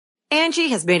Angie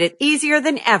has made it easier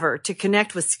than ever to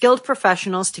connect with skilled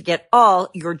professionals to get all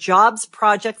your jobs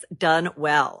projects done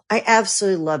well. I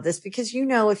absolutely love this because,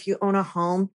 if you own a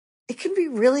home, it can be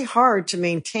really hard to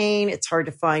maintain. It's hard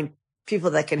to find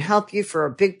people that can help you for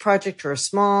a big project or a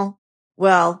small.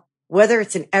 Well, whether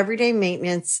it's in everyday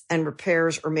maintenance and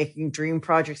repairs or making dream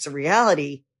projects a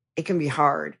reality, it can be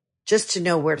hard just to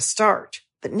know where to start.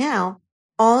 But now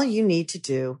all you need to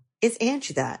do is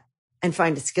Angie that and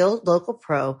find a skilled local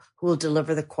pro who will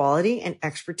deliver the quality and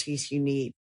expertise you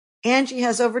need. Angie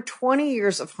has over 20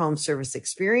 years of home service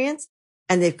experience,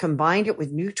 and they've combined it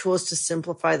with new tools to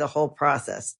simplify the whole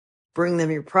process. Bring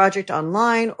them your project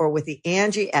online or with the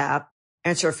Angie app,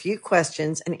 answer a few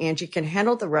questions, and Angie can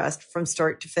handle the rest from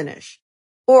start to finish.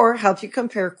 Or help you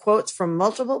compare quotes from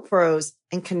multiple pros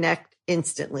and connect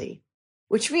instantly,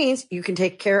 which means you can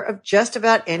take care of just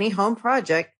about any home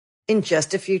project in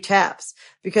just a few taps.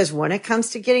 Because when it comes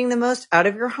to getting the most out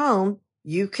of your home,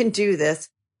 you can do this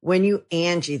when you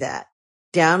Angie that.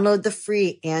 Download the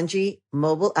free Angie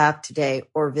mobile app today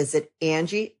or visit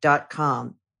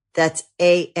Angie.com. That's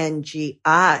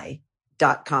ANGI.com.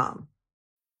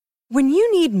 When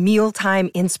you need mealtime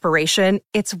inspiration,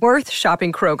 it's worth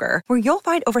shopping Kroger, where you'll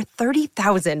find over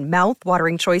 30,000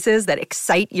 mouth-watering choices that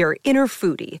excite your inner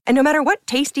foodie. And no matter what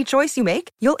tasty choice you make,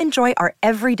 you'll enjoy our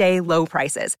everyday low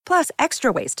prices, plus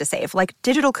extra ways to save, like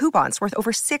digital coupons worth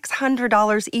over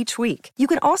 $600 each week. You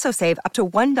can also save up to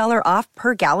 $1 off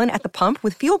per gallon at the pump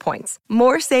with fuel points.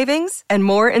 More savings and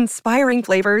more inspiring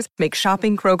flavors make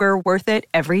shopping Kroger worth it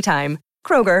every time.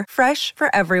 Kroger, fresh for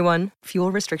everyone.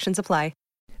 Fuel restrictions apply.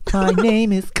 My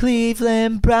name is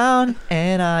Cleveland Brown,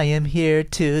 and I am here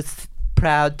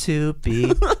proud to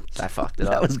be. I fucked it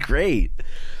up. That was great.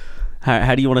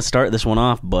 How do you want to start this one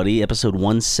off, buddy? Episode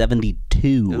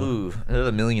 172. Ooh,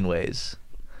 A Million Ways.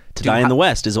 To Die in the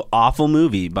West is an awful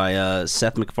movie by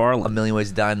Seth MacFarlane. A Million Ways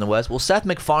to Die in the West. Well, Seth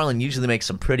MacFarlane usually makes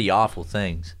some pretty awful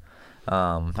things.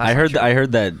 I heard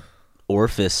that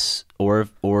Orifice?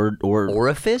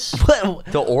 Orifice? What?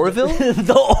 The Orville?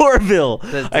 The Orville.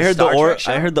 I heard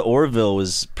I heard the Orville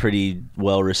was pretty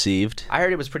well received. I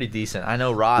heard it was pretty decent. I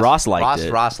know Ross liked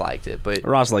it, but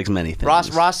Ross likes many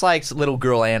things. Ross likes little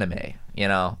girl anime,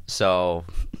 so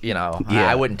Yeah.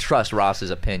 I wouldn't trust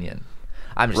Ross's opinion.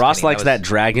 Ross likes that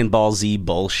Dragon Ball Z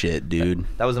bullshit, dude.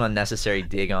 That was an unnecessary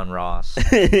dig on Ross.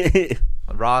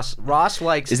 Ross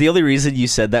likes. Is the only reason you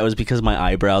said that was because my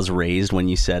eyebrows raised when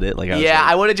you said it?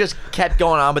 I would have just kept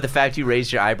going on, but the fact you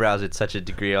raised your eyebrows at such a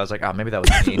degree, I was like, oh, maybe that was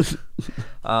me.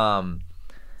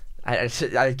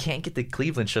 I can't get the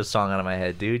Cleveland Show song out of my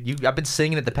head, dude. I've been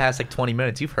singing it the past 20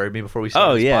 minutes. You've heard me before we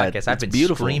started this podcast. I've been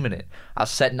screaming it. I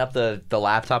was setting up the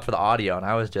laptop for the audio, and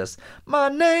I was just, my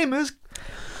name is.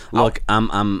 Look,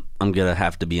 I'm gonna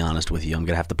have to be honest with you. I'm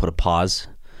gonna have to put a pause.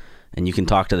 And you can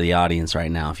talk to the audience right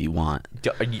now if you want.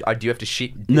 Do you have to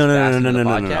sheet? No.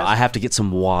 I have to get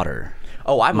some water.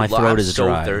 Oh, my throat is so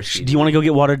dry. thirsty. Do you want to go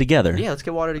get water together? Yeah, let's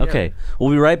get water together. Okay, we'll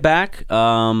be right back.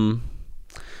 How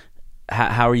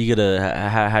are you gonna?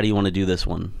 How do you want to do this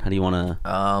one? How do you want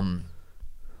to?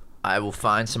 I will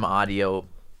find some audio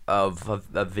of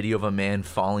a video of a man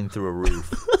falling through a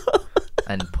roof,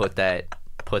 and put that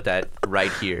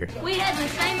right here. We had the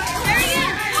same. There he is.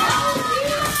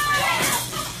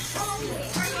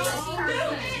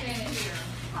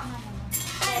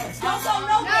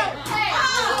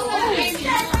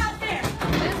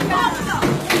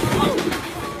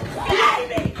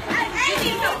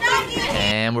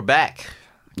 And we're back.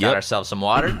 Got ourselves some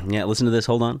water. Yeah, listen to this.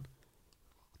 Hold on.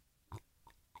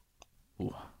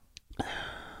 Ooh.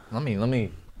 Let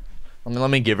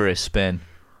me give her a spin.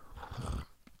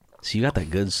 So you got that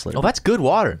good slip. Oh, that's good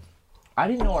water. I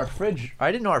didn't know our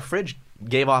fridge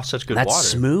gave off such good water. That's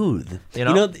smooth.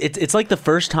 It's like the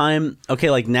first time. Okay,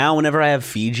 like now, whenever I have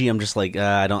Fiji, I'm just like,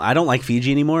 I don't like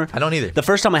Fiji anymore. I don't either. The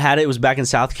first time I had it was back in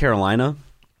South Carolina.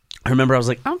 I remember I was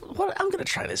like, I'm gonna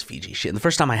try this Fiji shit. And the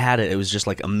first time I had it, it was just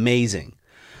like amazing.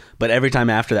 But every time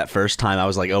after that first time, I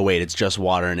was like, oh wait, it's just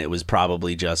water, and it was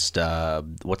probably just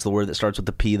what's the word that starts with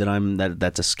the P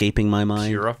that's escaping my mind?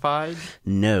 Purified?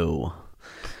 No.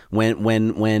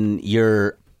 When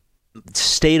your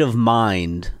state of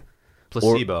mind.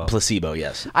 Placebo,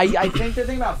 yes. I think the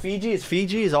thing about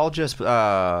Fiji is all just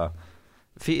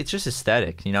it's just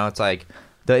aesthetic. It's like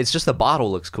it's just the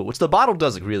bottle looks cool, which the bottle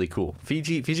does look really cool.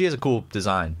 Fiji has a cool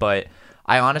design, but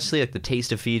I honestly like the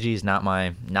taste of Fiji is not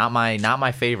my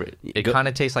favorite. It kind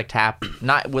of tastes like kind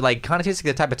of tastes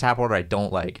like the type of tap water I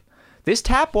don't like. This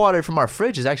tap water from our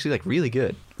fridge is actually like really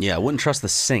good. Yeah, I wouldn't trust the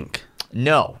sink.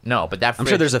 No, but that fridge, I'm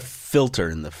sure there's a filter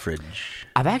in the fridge.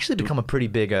 I've actually become a pretty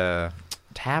big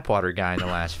tap water guy in the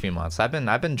last few months. I've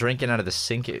been drinking out of the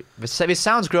sink. It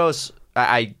sounds gross.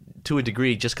 I to a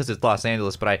degree just because it's Los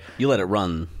Angeles, but You let it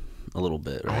run a little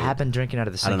bit, right? I have been drinking out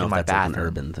of the I don't sink know in if my that's like bathroom. an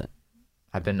urban thing.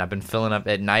 I've been filling up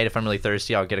at night. If I'm really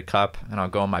thirsty, I'll get a cup and I'll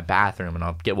go in my bathroom and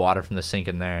I'll get water from the sink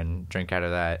in there and drink out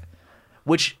of that.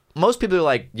 Which most people are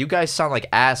like, you guys sound like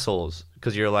assholes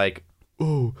because you're like,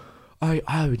 oh,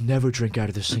 I would never drink out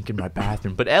of the sink in my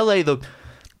bathroom. But LA, the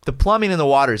plumbing in the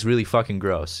water is really fucking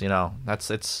gross. You know,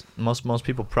 it's most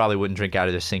people probably wouldn't drink out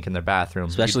of their sink in their bathroom.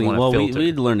 Especially, You'd want a filter.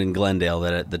 we learned in Glendale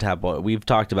that at the tap water, we've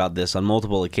talked about this on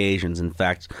multiple occasions. In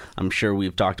fact, I'm sure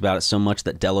we've talked about it so much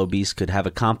that Del Obese could have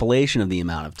a compilation of the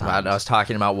amount of times. I was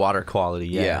talking about water quality.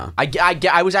 Yeah.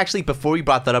 I was actually, before you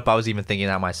brought that up, I was even thinking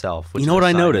that myself. Which You know is what a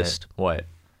I sign noticed? that- What?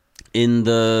 In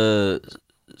the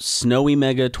Snowy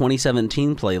Mega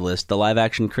 2017 playlist, the live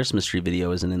action Christmas tree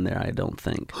video isn't in there, I don't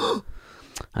think.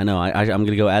 I know. I'm going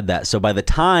to go add that. So by the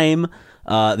time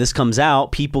this comes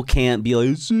out, people can't be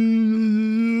like,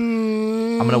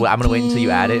 I'm gonna wait until you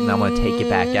add it, and I'm gonna take it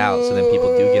back out, so then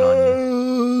people do get on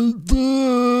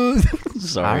you.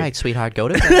 Sorry. All right, sweetheart, go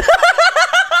to bed.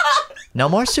 No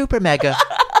more super mega.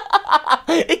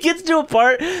 It gets to a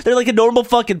part, they're like a normal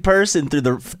fucking person through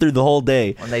the whole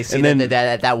day. When they see And then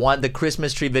that one, the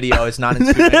Christmas tree video is not in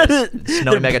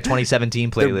Snowy Mega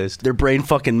 2017 playlist. their brain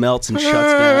fucking melts and shuts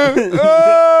down.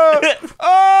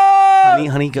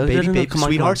 honey, go. Baby, no, baby, come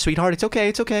on, sweetheart, it's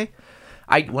okay.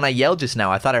 When I yelled just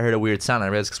now, I thought I heard a weird sound. I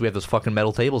realized because we have those fucking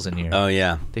metal tables in here. Oh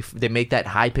yeah, They make that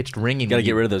high pitched ringing. gotta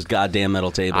get rid of those goddamn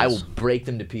metal tables. I will break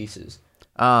them to pieces.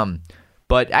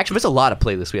 But actually, there's a lot of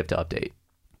playlists we have to update.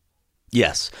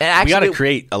 Yes, And actually, we gotta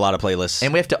create a lot of playlists.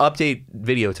 And we have to update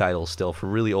video titles still for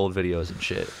really old videos and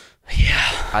shit. Yeah.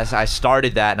 I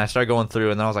started that, and I started going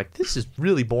through, and then I was like, this is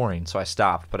really boring, so I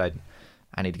stopped. But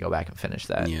I need to go back and finish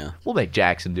that. Yeah. We'll make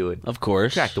Jackson do it. Of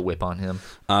course. Crack the whip on him.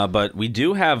 But we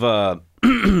do have our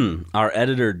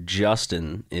editor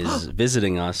Justin is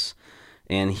visiting us,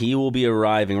 and he will be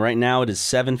arriving. Right now it is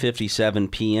 7:57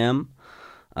 p.m.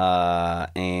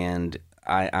 And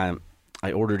I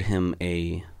ordered him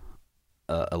a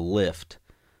lift,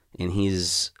 and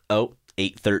he's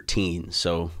 8:13.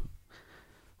 So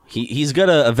he's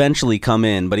gonna eventually come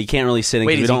in, but he can't really sit in.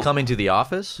 Wait, 'cause is we he don't- coming to the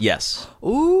office? Yes.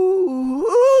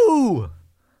 Ooh.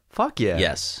 Fuck yeah.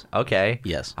 Yes. Okay.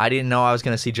 Yes. I didn't know I was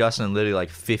going to see Justin in literally like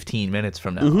 15 minutes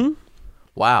from now.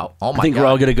 Wow. Oh my God. I think we're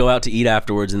all gonna go out to eat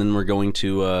afterwards, and then we're going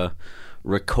to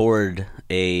record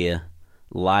a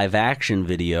live action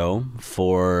video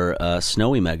for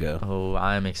Snowy Mega. Oh,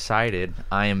 I'm excited.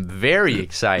 I am very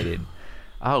excited.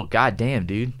 Oh, goddamn,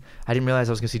 dude. I didn't realize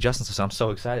I was going to see Justin, so I'm so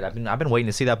excited. I've been waiting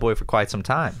to see that boy for quite some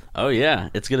time. Oh yeah,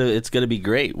 it's gonna be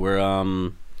great. We're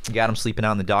You got him sleeping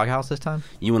out in the doghouse this time?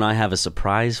 you and I have a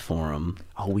surprise for him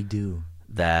Oh, we do.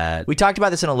 that We talked about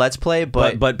this in a Let's Play,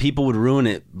 but people would ruin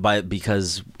it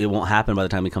because it won't happen by the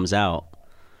time it comes out.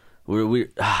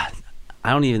 I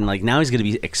don't even like now. He's gonna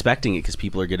be expecting it because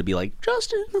people are gonna be like,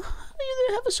 Justin, I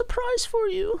have a surprise for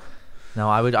you. no,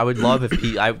 I would love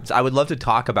if I would love to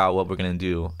talk about what we're going to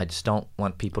do. I just don't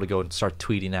want people to go and start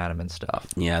tweeting at him and stuff.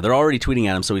 Yeah, they're already tweeting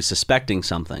at him, so he's suspecting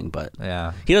something, but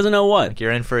Yeah. he doesn't know what.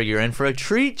 You're in for a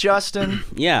treat, Justin.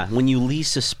 Yeah, when you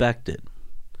least suspect it,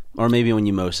 or maybe when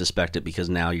you most suspect it because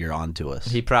now you're on to us.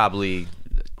 He probably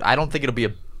I don't think it'll be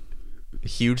a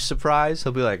huge surprise.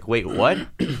 He'll be like, "Wait, what?"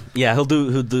 Yeah, he'll do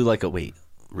like a wait.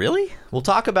 Really? We'll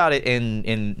talk about it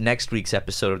in next week's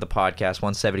episode of the podcast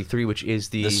 173, which is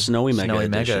the Snowy Mega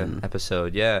edition.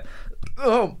 episode. Yeah.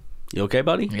 Oh, You okay,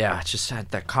 buddy? yeah. It's just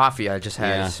that coffee I just had.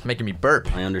 Yeah. It's making me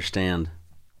burp. I understand.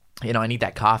 You know, I need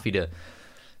that coffee to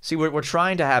see. We're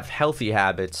trying to have healthy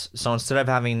habits, so instead of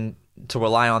having to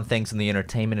rely on things in the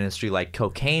entertainment industry like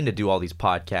cocaine to do all these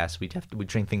podcasts, we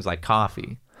drink things like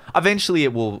coffee. Eventually,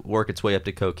 it will work its way up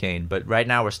to cocaine, but right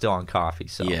now we're still on coffee.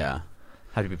 So Yeah.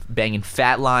 have to be banging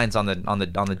fat lines on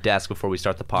the desk before we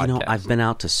start the podcast. You know, I've been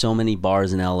out to so many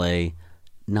bars in LA.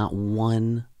 Not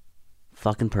one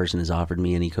fucking person has offered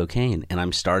me any cocaine, and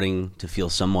I'm starting to feel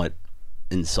somewhat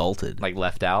insulted. like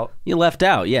left out. You left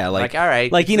out, yeah. Like all right,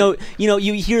 like you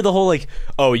hear the whole like,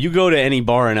 oh, you go to any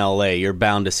bar in LA, you're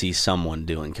bound to see someone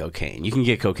doing cocaine. You can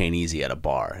get cocaine easy at a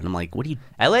bar, and I'm like, what do you?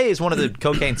 LA is one of the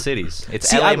cocaine cities. It's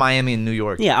See, LA, Miami, and New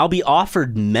York. Yeah, I'll be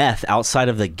offered meth outside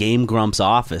of the Game Grumps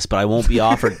office, but I won't be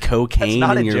offered cocaine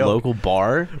not in a your joke. local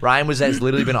bar. Ryan has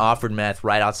literally been offered meth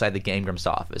right outside the Game Grumps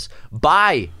office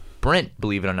by Brent,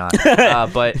 believe it or not.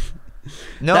 But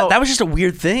no, That was just a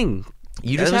weird thing.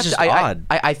 you that just was have just to. odd.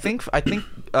 I think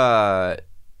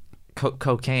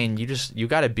cocaine. You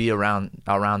got to be around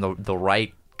the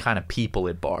right kind of people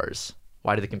at bars.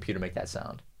 Why did the computer make that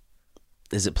sound?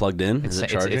 Is it plugged in? Is it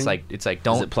charging? It's like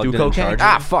don't it plugged do in and cocaine.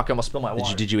 charging? Fuck! I almost spilled my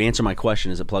water. Did you answer my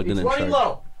question? Is it plugged in and charging?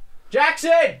 low.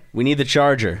 Jackson. We need the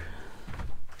charger.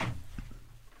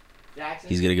 Jackson.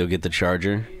 He's gonna go get the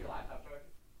charger.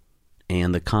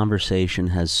 And the conversation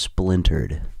has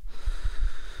splintered.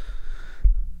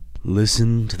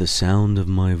 Listen to the sound of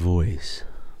my voice.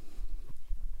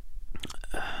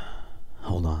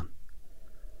 Hold on.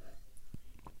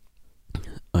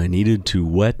 I needed to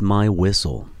wet my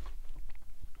whistle.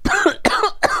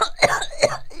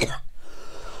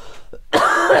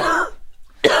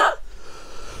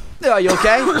 Are you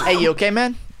okay? Hey, you okay,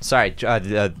 man? Sorry,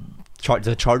 the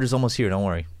charger's almost here. Don't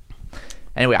worry.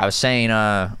 Anyway, I was saying,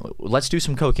 let's do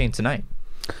some cocaine tonight.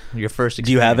 Your first experience.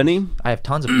 Do you have any? I have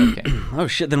tons of cocaine. Oh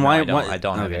shit! Then No, why? I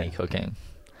don't have any cocaine.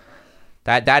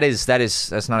 That's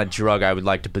not a drug I would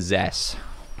like to possess.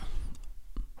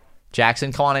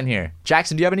 Jackson, come on in here.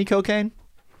 Jackson, do you have any cocaine?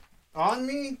 On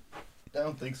me? I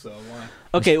don't think so. Why?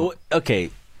 Okay, okay,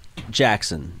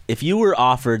 Jackson. If you were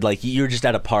offered, like, you were just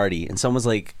at a party and someone's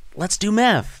like, "Let's do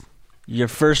meth," your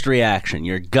first reaction,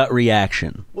 your gut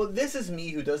reaction. Well, this is me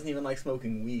who doesn't even like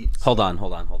smoking weed. Hold on.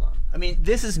 I mean,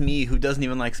 this is me who doesn't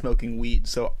even like smoking weed,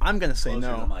 so I'm gonna say Closer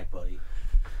to no. the mic, buddy.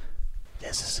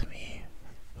 This is me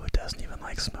who doesn't even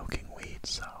like smoking weed,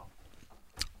 so.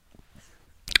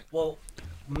 Well,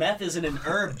 meth isn't an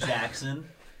herb, Jackson.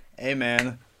 Hey,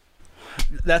 man.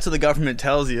 That's what the government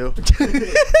tells you.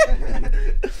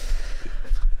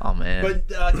 Oh man. But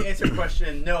to answer your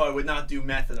question, no, I would not do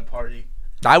meth at a party.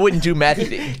 I wouldn't do meth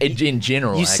in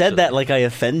general. You said actually. that like I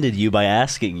offended you by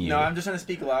asking you. No, I'm just trying to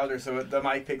speak louder so the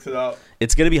mic picks it up.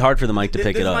 It's gonna be hard for the mic to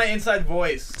pick This it is up. my inside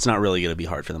voice. It's not really gonna be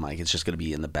hard for the mic. It's just gonna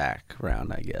be in the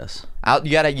background, I guess.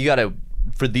 You gotta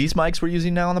for these mics we're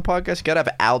using now on the podcast, you gotta have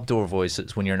outdoor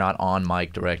voices when you're not on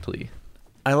mic directly.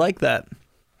 I like that.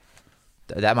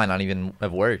 That might not even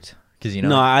have worked because you know.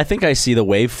 No, I think I see the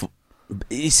wave.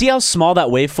 You see how small that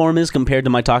waveform is compared to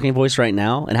my talking voice right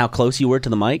now, and how close you were to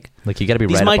the mic. Like you gotta be.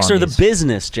 These right mics up are on the these.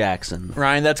 business, Jackson.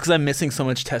 Ryan, that's because I'm missing so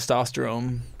much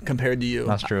testosterone compared to you.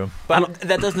 That's true. But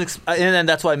that doesn't. And then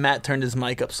that's why Matt turned his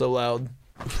mic up so loud.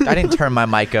 I didn't turn my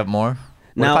mic up more.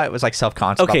 What Now- if I was like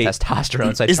self-conscious okay, about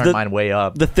testosterone, so I is turned the- mine way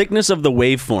up? The thickness of the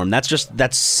waveform,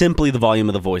 that's simply the volume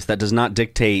of the voice. That does not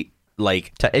dictate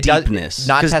like It does- deepness.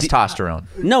 not 'Cause testosterone.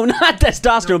 No, not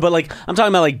testosterone, but like I'm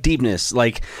talking about like deepness.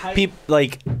 Like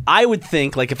I would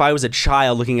think like if I was a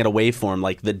child looking at a waveform,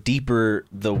 like the deeper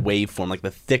the waveform, like the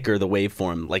thicker the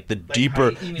waveform, like the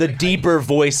deeper height? You mean the like deeper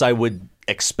voice I would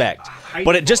expect.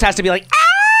 But it just has to be like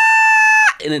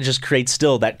and it just creates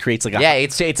that creates like a Yeah,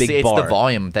 it's big the bar.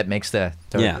 volume that makes the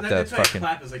Yeah. And the that's why fucking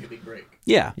clap is like a big break.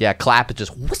 Yeah. yeah clap. It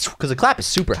just because the clap is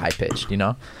super high pitched. You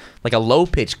know, like a low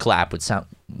pitched clap would sound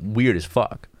weird as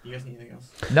fuck. You guys need anything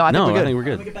else? No, I think we're good. I think we're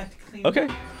good. Get back to clean. Okay.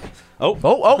 Oh,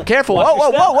 Oh, careful! Whoa, whoa,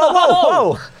 whoa,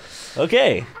 whoa, whoa!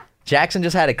 okay. Jackson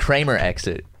just had a Kramer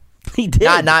exit. He did.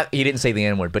 He didn't say the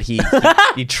N word, but he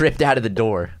tripped out of the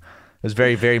door. It was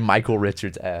very, very Michael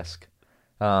Richards-esque.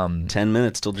 10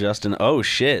 minutes till Justin. Oh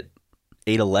shit.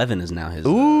 8:11 is now his.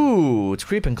 Ooh, it's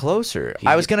creeping closer.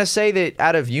 I was gonna say that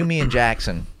out of you, me, and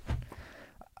Jackson,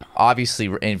 obviously,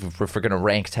 if we're gonna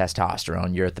rank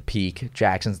testosterone, you're at the peak.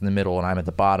 Jackson's in the middle, and I'm at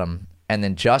the bottom. And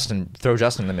then throw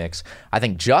Justin in the mix. I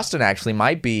think Justin actually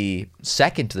might be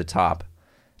second to the top.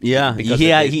 Yeah, Because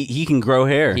yeah, of he can grow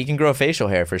hair. He can grow facial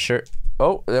hair for sure.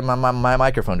 Oh, my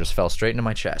microphone just fell straight into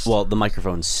my chest. Well, the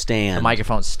microphone stand. the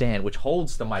microphone stand, which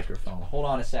holds the microphone. Hold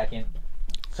on a second.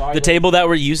 Sorry. The table that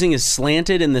we're using is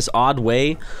slanted in this odd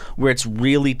way where it's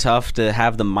really tough to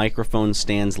have the microphone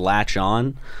stands latch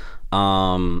on.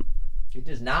 It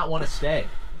does not want to stay.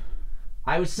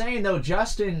 I was saying though,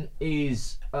 Justin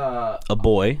is A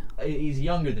boy. he's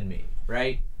younger than me,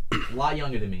 right? A lot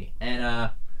younger than me, and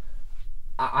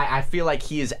I feel like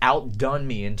he has outdone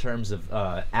me in terms of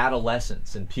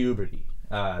adolescence and puberty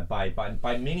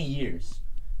by many years.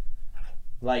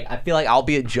 Like I feel like I'll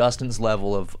be at Justin's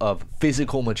level of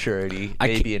physical maturity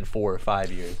maybe in 4 or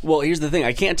 5 years. Well, here's the thing.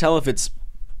 I can't tell if it's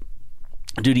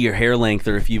due to your hair length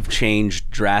or if you've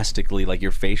changed drastically, like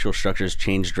your facial structure's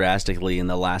changed drastically in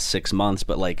the last 6 months,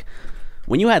 but like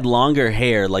when you had longer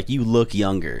hair, like you look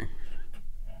younger.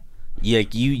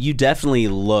 You definitely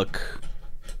look,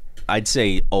 I'd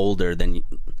say, older than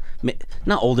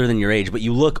not older than your age, but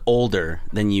you look older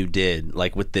than you did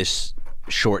like with this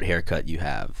short haircut you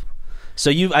have. So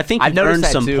I think you've earned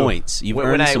some points. You've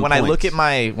earned some when points.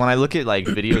 I look at like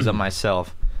videos of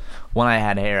myself when I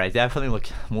had hair, I definitely look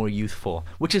more youthful,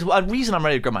 which is a reason I'm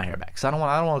ready to grow my hair back. Cause I don't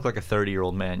want to look like a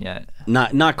 30-year-old man yet.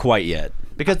 Not quite yet.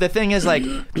 Because the thing is, like,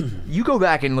 you go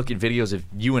back and look at videos of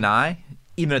you and I,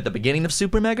 even at the beginning of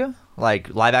Super Mega,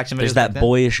 like live action videos. There's back that then.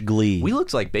 boyish glee. We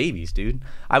looked like babies, dude.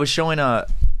 I was showing a.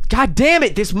 God damn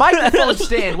it! This microphone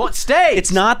stand. What stay?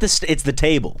 It's not it's the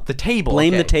table. The table.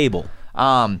 Blame okay. the table.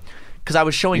 Because I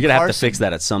was showing. You're gonna have to Carson- fix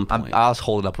that at some point. I'll just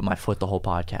hold it up with my foot the whole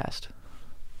podcast.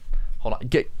 Hold on.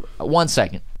 Get 1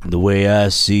 second. The way I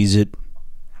sees it,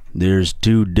 there's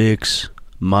two dicks.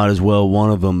 Might as well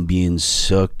one of them being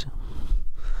sucked.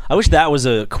 I wish that was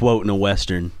a quote in a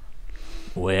Western.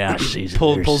 Way I sees it.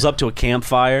 Pulls up to a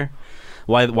campfire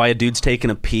why a dude's taking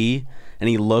a pee, and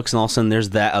he looks, and all of a sudden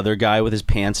there's that other guy with his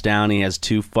pants down, and he has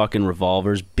two fucking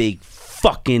revolvers, big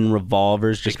fucking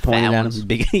revolvers, just Big pointing fat at ones.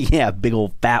 him. Big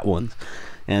old fat ones.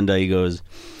 And he goes,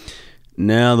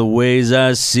 now the ways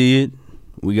I see it,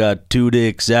 we got two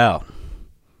dicks out.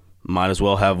 Might as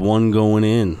well have one going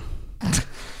in.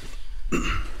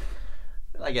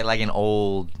 Like an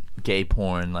old gay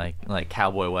porn, like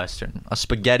cowboy western, a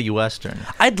spaghetti western.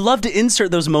 I'd love to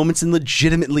insert those moments in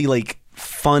legitimately like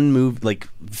fun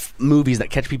movies that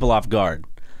catch people off guard.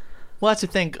 Well, that's the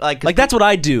thing. Like That's what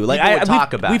I do. Like people would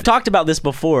talk about we've it. talked about this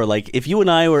before. Like if you and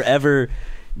I were ever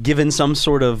given some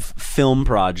sort of film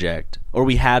project, or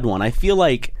we had one, I feel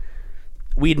like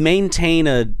we'd maintain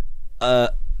a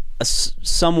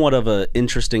somewhat of a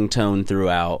interesting tone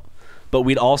throughout, but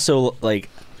we'd also like,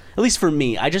 at least for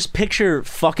me, I just picture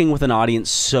fucking with an audience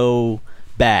so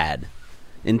bad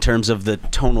in terms of the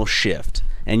tonal shift.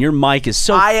 And your mic is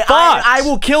so fucked. I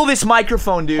will kill this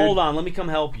microphone, dude. Hold on, let me come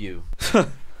help you.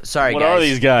 Sorry, What guys. are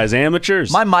these guys,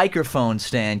 amateurs? My microphone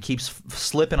stand keeps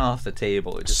slipping off the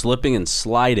table. Slipping and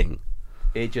sliding.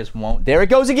 It just won't. There it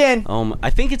goes again.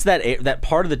 I think it's that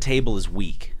part of the table is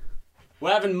weak. We're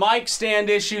having mic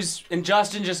stand issues, and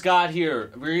Justin just got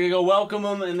here. We're gonna go welcome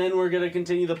him, and then we're gonna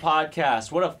continue the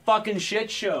podcast. What a fucking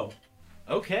shit show.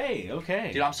 Okay.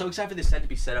 Dude, I'm so excited for this set to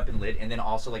be set up and lit, and then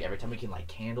also like every time we can light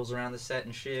candles around the set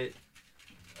and shit.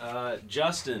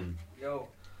 Justin, Yo,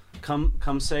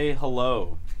 come say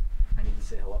hello. I need to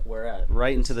say hello. Where at?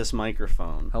 Right into this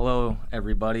microphone. Hello,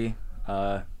 everybody.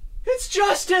 It's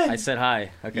Justin. I said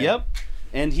hi. Okay. Yep.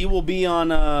 And he will be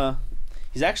on,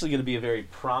 he's actually gonna be a very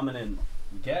prominent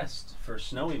guest for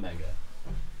Snowy Mega.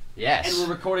 Yes. And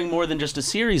we're recording more than just a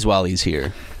series while he's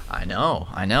here. I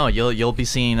know. You'll be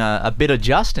seeing a bit of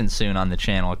Justin soon on the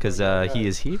channel because he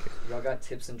is here. Y'all got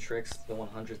tips and tricks, the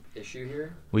 100th issue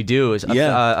here? We do.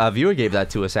 Yeah. A viewer gave that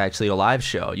to us actually, a live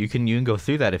show. You can go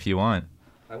through that if you want.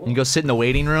 I will. You can go sit in the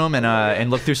waiting room and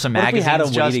look through some What if we magazines. had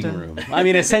a waiting Justin? room? I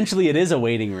mean, essentially, it is a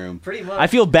waiting room. Pretty much. I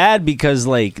feel bad because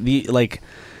the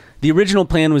original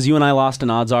plan was you and I lost an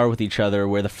odds are with each other,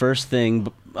 where the first thing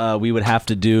we would have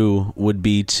to do would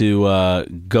be to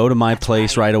go to my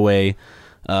place right away,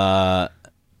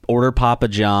 order Papa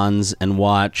John's, and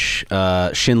watch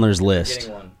Schindler's List.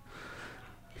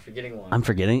 Forgetting one. I'm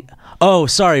forgetting. Oh,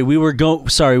 sorry. We were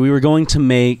going to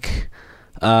make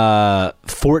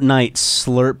Fortnite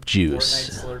Slurp Juice.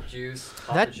 Fortnite Slurp Juice,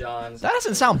 Papa That John's. that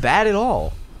doesn't sound bad at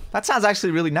all. That sounds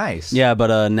actually really nice. Yeah,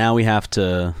 but now we have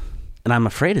to, and I'm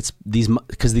afraid it's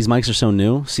because these mics are so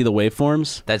new. See the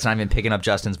waveforms? That's not even picking up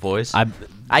Justin's voice. I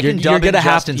can dub in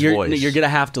Justin's voice. You're gonna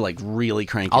have to like really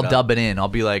crank it I'll up. dub it in. I'll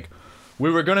be like,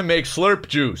 we were gonna make Slurp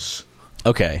Juice.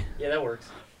 Okay. Yeah, that works.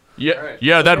 Yeah, All right.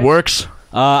 yeah, that works.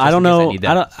 I don't in case I know. need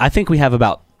that. I think we have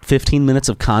about 15 minutes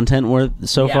of content worth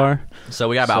so far. So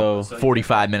we got about So-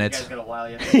 45 You minutes. guys got a while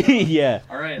yet. Yeah.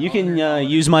 All right, You I'll can hear-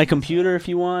 use my computer if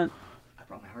you want. I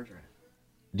brought my hard drive.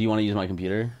 Do you want to use my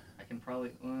computer? I can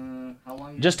probably. How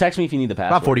long? Just text me if you need the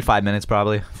password. About 45 minutes,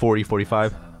 probably. 40,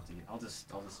 45. I'll just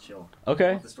chill.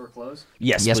 Okay. Want the store closed?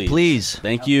 Yes, Yes, please.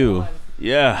 Thank you.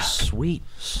 Yeah. Sweet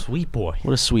boy.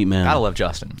 What a sweet man. Gotta love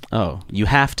Justin. Oh, you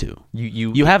have to.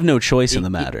 You You have no choice in the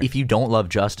matter. If you don't love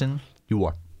Justin, you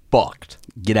are fucked.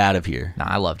 Get out of here. Nah,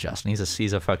 I love Justin.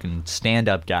 He's a fucking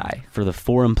stand-up guy. For the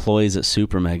 4 employees at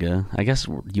Super Mega, I guess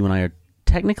you and I are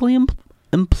technically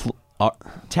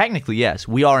Technically, yes,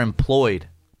 we are employed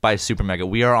by Super Mega.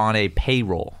 We are on a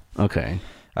payroll. okay.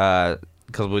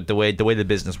 Because with the way the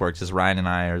business works is Ryan and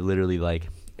I are literally like,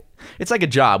 it's like a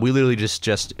job. We literally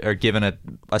just are given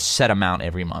a set amount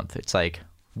every month. It's like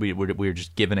we're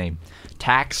just given a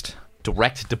taxed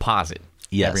direct deposit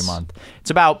every month. It's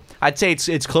about, I'd say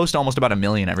it's close to almost about $1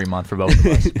 million every month for both of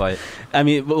us. But I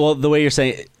mean, well, the way you're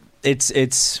saying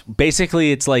it's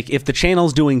basically it's like if the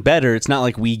channel's doing better, it's not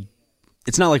like we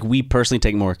personally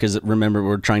take more because remember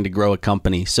we're trying to grow a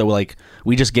company, so like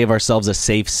we just gave ourselves a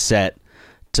safe set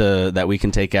that we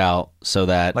can take out so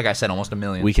that like I said, almost $1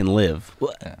 million. we can live.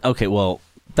 Okay, well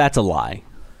that's a lie.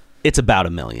 It's about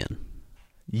 $1 million.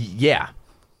 Yeah,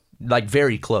 like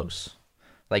very close.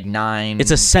 Like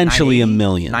It's essentially $1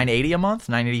 million. 980 a month,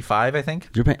 985, I think.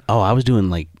 You're paying, I was doing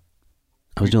like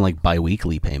I was doing like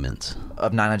bi-weekly payments.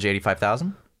 Of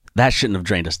 985,000. That shouldn't have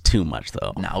drained us too much,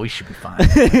 though. No, we should be fine.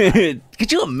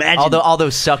 Could you imagine all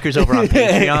those suckers over on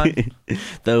Patreon?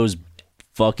 those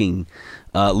fucking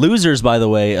losers? By the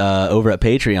way, over at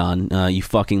Patreon, you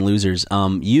fucking losers.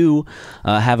 You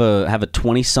have a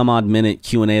 20 some odd minute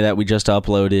Q&A that we just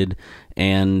uploaded,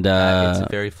 and It's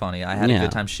very funny. I had a yeah.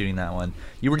 good time shooting that one.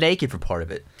 You were naked for part of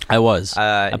it. I was.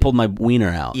 I pulled my wiener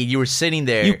out. You were sitting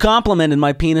there. You complimented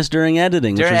my penis during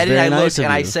editing, During which was editing, very I nice looked of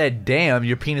and you. I said, "Damn,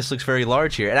 your penis looks very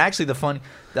large here." And actually,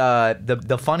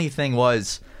 the funny thing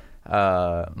was,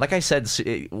 like I said,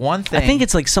 one thing. I think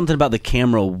it's like something about the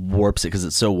camera warps it because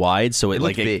it's so wide, so it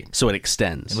looked like big. so it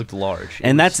extends. It looked large.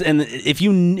 And if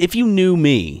you knew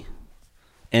me,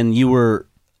 and you were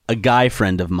a guy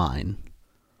friend of mine,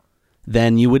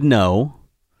 then you would know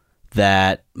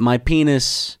that my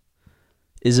penis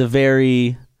is a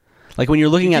very, like, when you're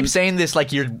looking you at keep saying this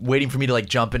like you're waiting for me to like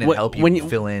jump in and help you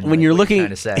fill in. when like, you're what looking trying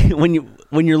to say.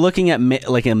 when you're looking at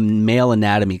like a male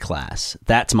anatomy class,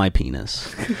 that's my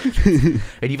penis.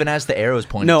 It even has the arrows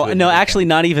pointing. No, to it and no, everything. actually,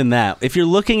 not even that. If you're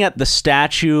looking at the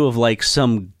statue of like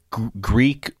some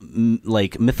Greek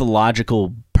like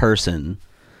mythological person,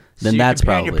 So then you're that's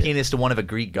comparing probably. your penis to one of a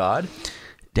Greek god.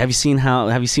 Have you seen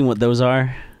what those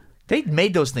are? They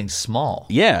made those things small.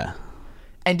 Yeah,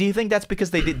 And do you think that's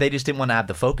because they just didn't want to have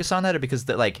the focus on that, or because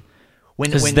like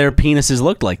when their penises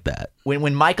looked like that.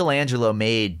 when Michelangelo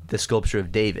made the sculpture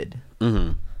of David,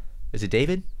 is it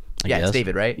David? I Yeah, guess. it's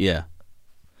David, right? Yeah,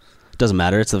 doesn't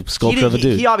matter. It's a sculpture of a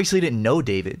dude. He obviously didn't know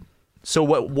David, so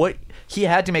what he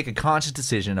had to make a conscious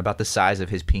decision about the size of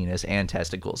his penis and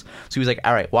testicles. So he was like,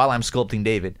 all right, while I'm sculpting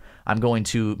David, I'm going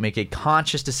to make a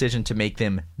conscious decision to make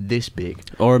them this big.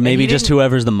 Or And maybe he just didn't-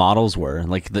 whoever's the models were,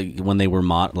 like when they were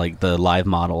like the live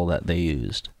model that they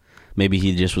used. Maybe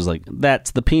he just was like,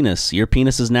 "That's the penis. Your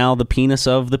penis is now the penis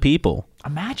of the people."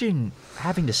 Imagine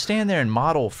having to stand there and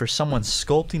model for someone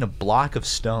sculpting a block of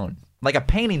stone. Like a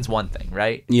painting's one thing,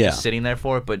 right? Yeah. Just sitting there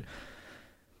for it, but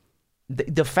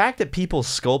the fact that people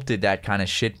sculpted that kind of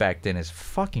shit back then is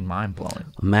fucking mind blowing.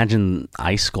 Imagine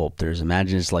ice sculptors.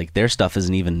 Imagine it's like their stuff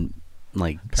isn't even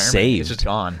like saved. It's just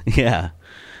gone. Yeah.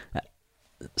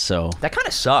 So That kind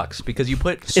of sucks because you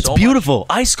put. it's so beautiful.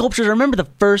 Ice sculptures. I remember the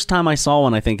first time I saw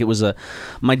one. I think it was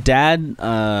my dad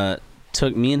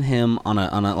took me and him on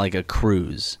a like a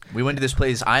cruise. We went to this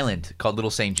place island called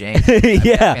Little St. James.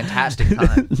 Yeah. Fantastic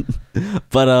time.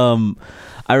 But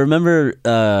I remember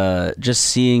just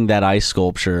seeing that ice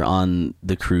sculpture on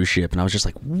the cruise ship, and I was just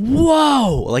like,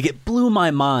 "Whoa!" Like it blew my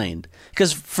mind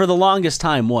because for the longest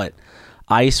time, what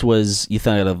ice was, you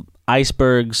thought of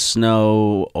icebergs,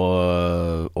 snow,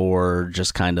 or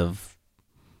just kind of,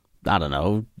 I don't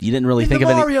know. You didn't really think the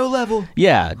of Mario level.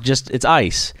 Yeah, just it's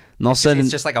ice, and all of a sudden,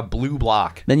 It's just like a blue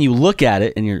block. then you look at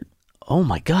it and you're, oh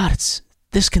my god,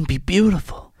 this can be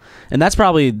beautiful. And that's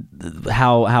probably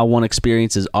how one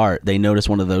experiences art. They notice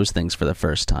one of those things for the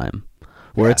first time,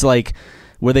 where it's like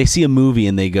where they see a movie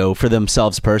and they go for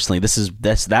themselves personally.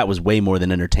 That was way more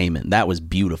than entertainment. That was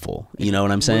beautiful. You know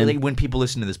what I'm saying? Like when people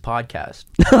listen to this podcast.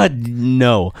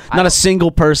 No, not a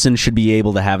single person should be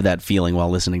able to have that feeling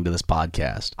while listening to this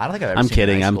podcast. I don't think I've ever I'm seen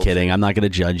kidding. an ice I'm sculpture. kidding. I'm not going to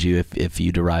judge you if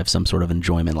you derive some sort of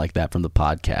enjoyment like that from the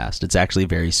podcast. It's actually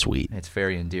very sweet. It's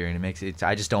very endearing. It makes it.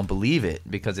 I just don't believe it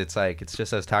because it's like it's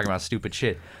just us talking about stupid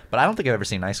shit. But I don't think I've ever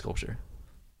seen an ice sculpture.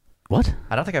 What?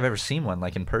 I don't think I've ever seen one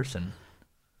like in person.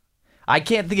 I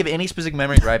can't think of any specific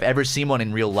memory where I've ever seen one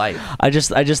in real life. I just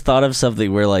thought of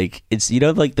something where like it's, you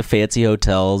know, like the fancy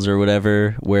hotels or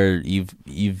whatever where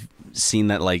you've seen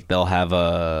that like they'll have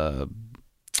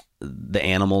the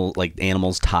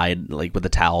animals tied like with the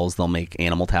towels. They'll make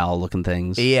animal towel looking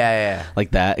things. Yeah.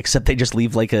 Like that, except they just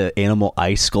leave like a animal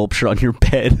ice sculpture on your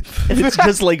bed, and it's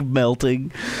just like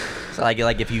melting. So like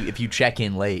if you check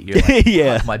in late, you're like,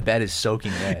 Yeah. "Fuck, my bed is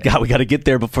soaking wet." God, we got to get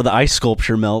there before the ice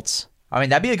sculpture melts. I mean,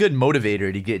 that'd be a good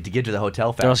motivator to get to the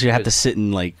hotel fast. Or else you have to because sit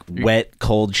in like wet,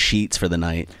 cold sheets for the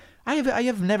night. I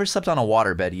have never slept on a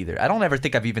water bed either. I don't ever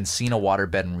think I've even seen a water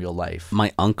bed in real life.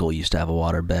 My uncle used to have a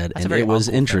water bed, That's a and very it was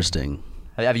uncle thing. interesting.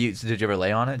 Did you ever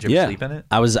lay on it? Did you ever sleep in it?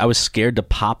 I was scared to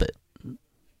pop it.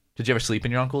 Did you ever sleep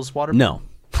in your uncle's water bed? No.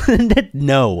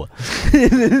 No.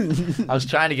 I was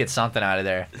trying to get something out of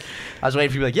there. I was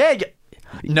waiting for you to be like,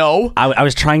 no. I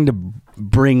was trying to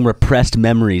bring repressed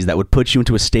memories that would put you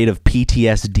into a state of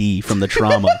PTSD from the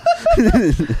trauma.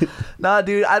 Nah,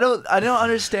 dude, I don't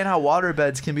understand how water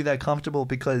beds can be that comfortable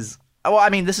because, well, I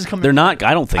mean, this is coming. They're not.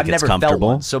 I don't think I've it's never felt comfortable.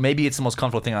 one, so maybe it's the most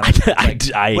comfortable thing on earth.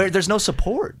 Like, where there's no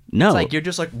support. No. It's like you're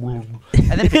just like, and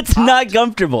then if It's not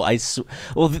comfortable. I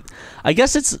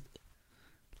guess it's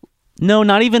No,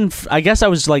 not even. I guess I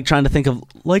was like trying to think of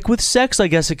like with sex. I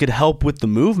guess it could help with the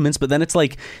movements, but then it's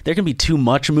like there can be too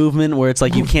much movement where it's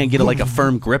like you can't get like a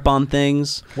firm grip on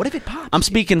things. What if it pops? I'm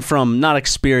speaking from not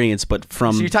experience, but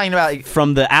from. So you're talking about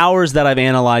from the hours that I've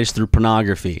analyzed through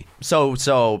pornography. So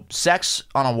sex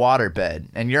on a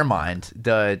waterbed in your mind,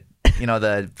 the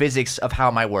physics of how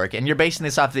it might work, and you're basing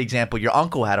this off the example your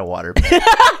uncle had a waterbed.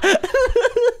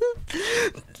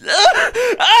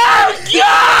 Oh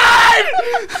God!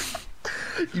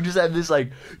 You just have this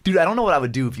like, dude. I don't know what I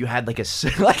would do if you had like a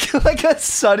like a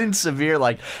sudden severe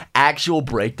like actual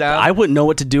breakdown. I wouldn't know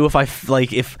what to do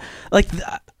if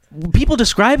people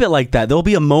describe it like that. There'll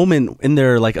be a moment in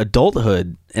their like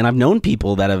adulthood, and I've known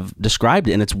people that have described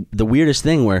it, and it's the weirdest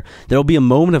thing where there'll be a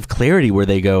moment of clarity where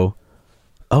they go,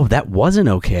 oh, that wasn't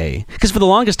okay. Because for the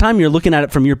longest time, you're looking at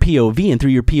it from your POV, and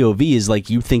through your POV is like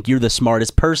you think you're the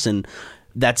smartest person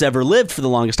that's ever lived for the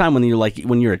longest time when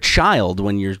you're a child,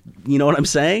 you know what I'm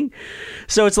saying?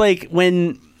 So it's like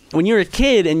when you're a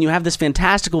kid and you have this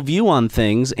fantastical view on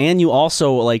things, and you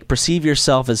also like perceive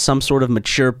yourself as some sort of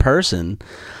mature person,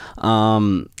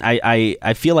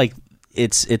 I feel like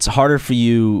it's harder for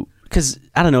you because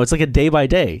I don't know, it's like a day by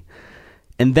day.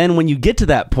 And then when you get to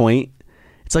that point,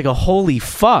 it's like a holy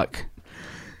fuck.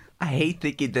 I hate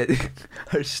thinking that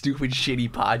our stupid, shitty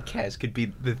podcast could be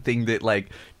the thing that like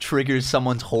triggers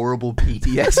someone's horrible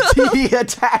PTSD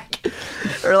attack.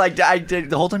 Or like the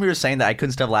whole time you were saying that, I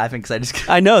couldn't stop laughing because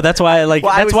I know that's why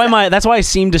that's why I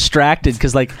seem distracted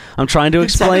because like I'm trying to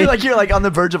explain. Like you're like on the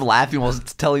verge of laughing while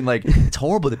telling like it's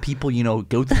horrible that people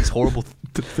go through these horrible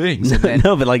things. And then,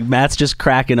 no, but like Matt's just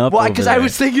cracking up. Well, because I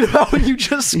was thinking about when you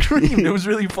just screamed. It was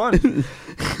really funny.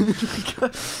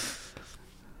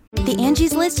 The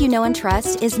Angie's List you know and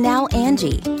trust is now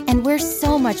Angie, and we're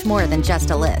so much more than just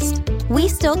a list. We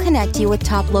still connect you with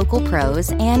top local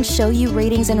pros and show you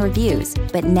ratings and reviews,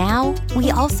 but now we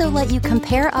also let you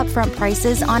compare upfront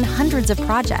prices on hundreds of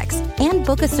projects and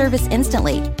book a service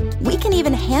instantly. We can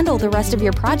even handle the rest of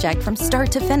your project from start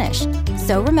to finish.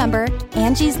 So remember,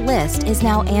 Angie's List is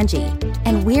now Angie,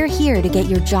 and we're here to get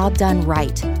your job done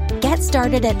right. Get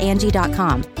started at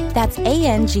Angie.com. That's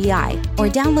ANGI, or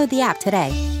download the app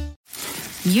today.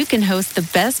 You can host the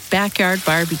best backyard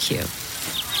barbecue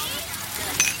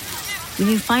when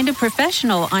you find a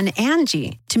professional on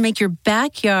Angie to make your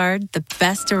backyard the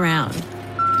best around.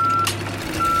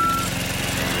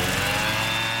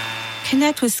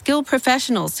 Connect with skilled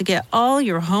professionals to get all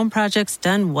your home projects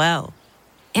done well.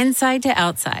 Inside to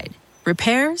outside,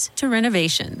 repairs to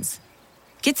renovations.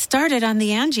 Get started on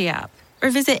the Angie app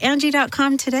or visit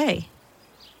Angie.com today.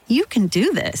 You can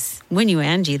do this when you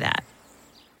Angie that.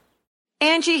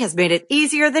 Angie has made it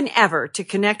easier than ever to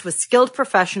connect with skilled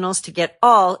professionals to get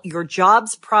all your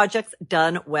jobs projects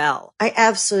done well. I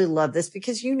absolutely love this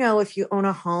because, if you own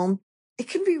a home, it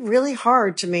can be really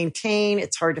hard to maintain.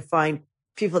 It's hard to find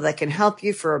people that can help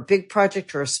you for a big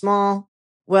project or a small.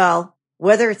 Well,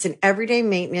 whether it's in everyday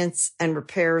maintenance and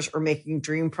repairs or making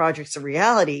dream projects a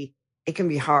reality, it can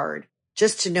be hard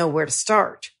just to know where to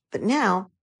start. But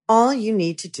now all you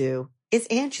need to do is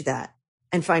Angie that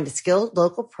and find a skilled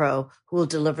local pro who will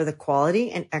deliver the quality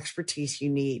and expertise you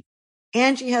need.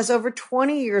 Angie has over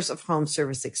 20 years of home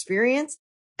service experience,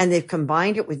 and they've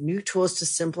combined it with new tools to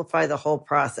simplify the whole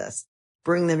process.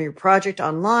 Bring them your project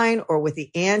online or with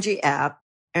the Angie app,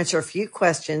 answer a few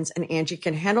questions, and Angie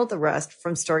can handle the rest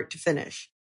from start to finish.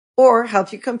 Or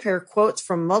help you compare quotes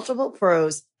from multiple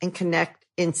pros and connect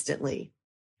instantly,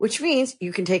 which means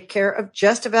you can take care of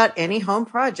just about any home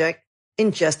project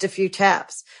in just a few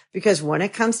taps. Because when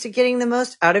it comes to getting the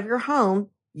most out of your home,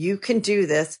 you can do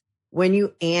this when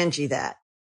you Angie that.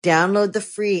 Download the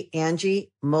free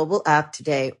Angie mobile app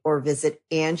today or visit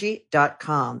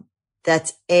Angie.com.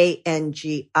 That's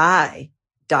ANGI.com.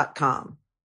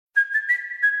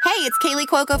 Hey, it's Kaylee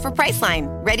Cuoco for Priceline.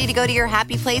 Ready to go to your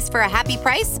happy place for a happy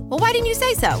price? Well, why didn't you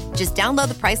say so? Just download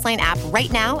the Priceline app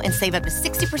right now and save up to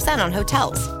 60% on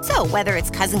hotels. So whether it's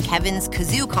Cousin Kevin's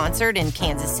Kazoo Concert in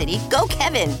Kansas City, go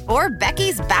Kevin, or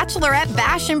Becky's Bachelorette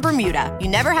Bash in Bermuda, you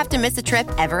never have to miss a trip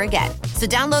ever again. So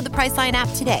download the Priceline app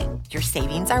today. Your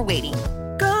savings are waiting.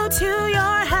 Go to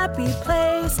your happy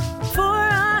place for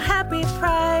a happy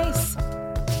price.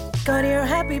 Go to your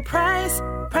happy price,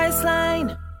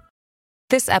 Priceline.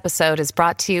 This episode is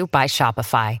brought to you by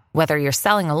Shopify. Whether you're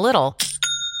selling a little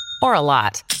or a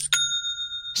lot,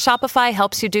 Shopify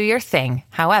helps you do your thing,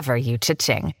 however you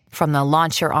cha-ching. From the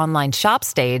launch your online shop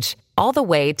stage, all the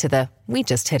way to the we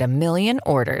just hit 1 million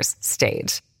orders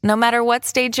stage. No matter what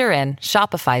stage you're in,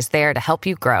 Shopify's there to help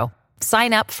you grow.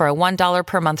 Sign up for a $1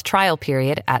 per month trial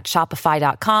period at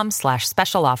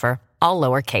shopify.com/special offer, all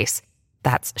lowercase.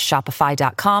 That's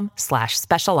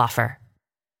shopify.com/special offer.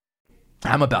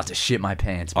 I'm about to shit my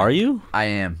pants. Are you? I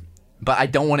am. But I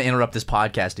don't want to interrupt this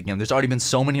podcast again. There's already been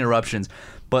so many interruptions.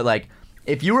 But, like,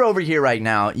 if you were over here right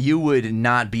now, you would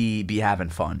not be having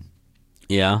fun.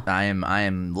 Yeah. I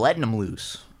am letting them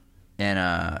loose.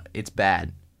 And it's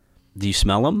bad. Do you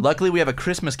smell them? Luckily, we have a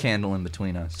Christmas candle in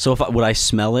between us. So would I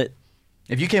smell it?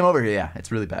 If you came over here, yeah,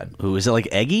 it's really bad. Ooh, is it like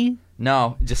eggy?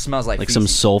 No, it just smells like Like feces. some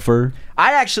sulfur?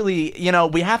 I actually,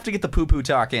 we have to get the poo-poo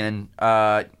talk in.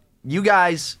 You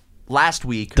guys, last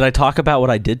week... Did I talk about what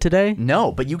I did today?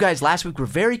 No, but you guys last week were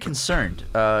very concerned.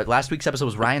 Last week's episode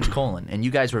was Ryan's colon, and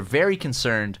you guys were very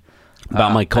concerned...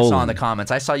 About my colon. I saw in the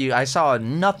comments. I saw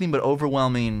nothing but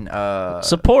overwhelming...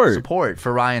 Support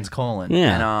for Ryan's colon.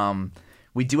 Yeah. And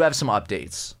we do have some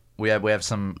updates. We have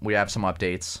some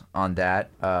updates on that,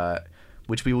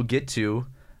 which we will get to.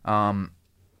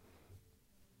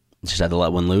 Just had to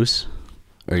let one loose?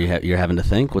 Or you're having to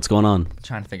think? What's going on? I'm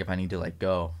trying to think if I need to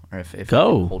go or if I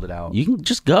go. can hold it out. You can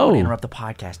just I don't go. wanna interrupt the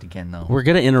podcast again though. We're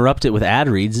going to interrupt it with ad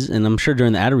reads, and I'm sure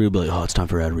during the ad read we'll be like, oh, it's time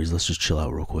for ad reads. Let's just chill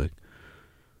out real quick.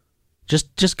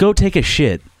 Just go take a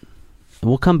shit, and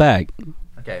we'll come back.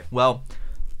 Okay, well,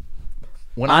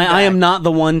 when I am not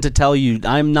the one to tell you.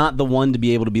 I'm not the one to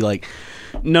be able to be like,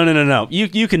 no.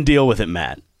 You can deal with it,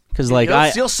 Matt. Because like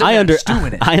I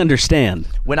understand.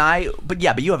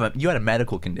 But you had a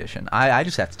medical condition. I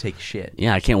just have to take shit.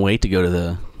 Yeah, I can't wait to go to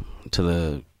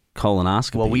the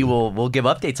colonoscopy. Well, we'll give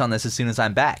updates on this as soon as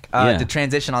I'm back. To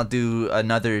transition, I'll do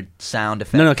another sound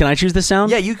effect. No, can I choose the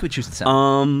sound? Yeah, you could choose the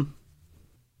sound.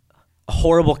 A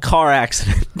horrible car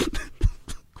accident.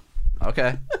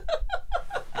 Okay.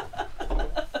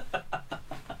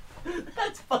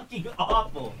 That's fucking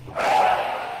awful.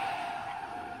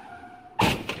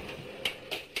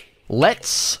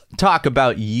 Let's talk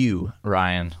about you,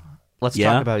 Ryan. Let's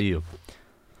talk about you.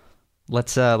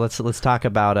 Let's talk about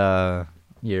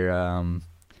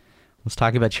let's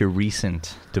talk about your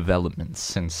recent developments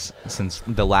since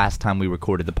the last time we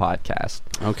recorded the podcast.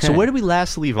 Okay. So where did we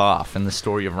last leave off in the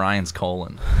story of Ryan's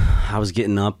colon? I was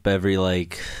getting up every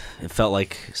it felt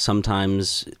like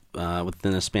sometimes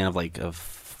within a span of like a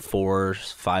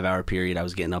 4-5 hour period, I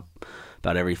was getting up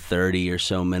about every 30 or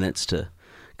so minutes to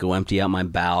go empty out my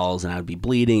bowels, and I would be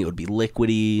bleeding. It would be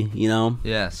liquidy,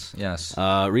 Yes.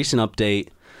 Recent update.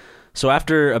 So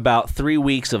after about 3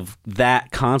 weeks of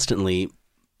that constantly,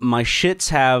 my shits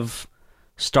have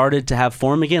started to have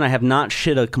form again. I have not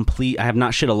shit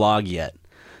a log yet.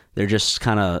 They're just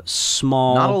kind of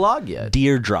small, not a log yet,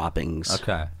 deer droppings.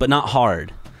 Okay, but not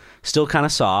hard. Still kind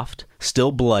of soft.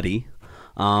 Still bloody.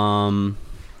 But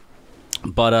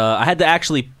I had to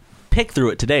actually pick through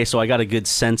it today, so I got a good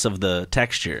sense of the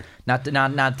texture.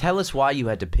 Now, tell us why you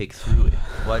had to pick through it.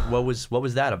 What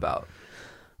was that about?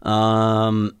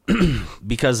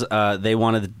 Because they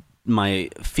wanted my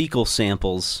fecal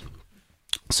samples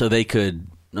so they could,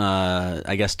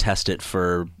 I guess, test it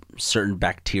for certain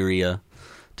bacteria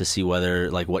to see whether,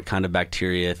 what kind of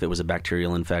bacteria, if it was a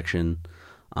bacterial infection.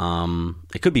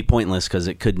 It could be pointless because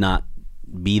it could not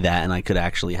be that, and I could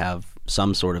actually have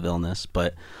some sort of illness.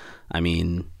 But I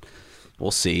mean,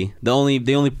 we'll see. The only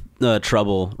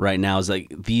trouble right now is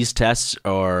these tests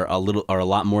are a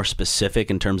lot more specific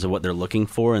in terms of what they're looking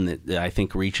for, and that I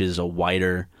think reaches a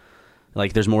wider.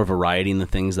 There's more variety in the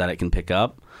things that it can pick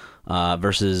up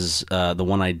versus the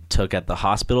one I took at the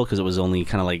hospital, because it was only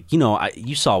kind of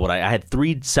you saw what I had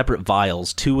 3 separate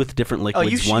vials, 2 with different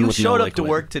liquids, one with no liquid. You showed up to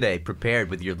work today prepared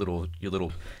with your little.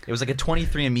 It was like a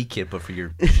 23andMe kit, but for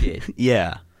your shit.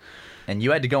 Yeah. And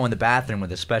you had to go in the bathroom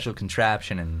with a special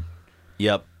contraption and.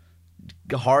 Yep.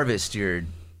 Harvest your.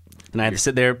 And I had to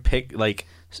sit there, pick each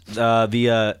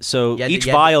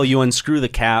vial you unscrew the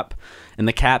cap. And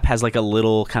the cap has a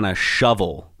little kind of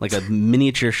shovel, like a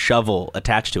miniature shovel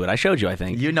attached to it. I showed you, I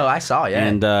think. I saw, yeah.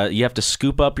 And you have to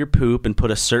scoop up your poop and put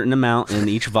a certain amount in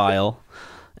each vial.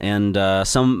 And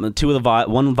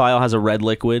one vial has a red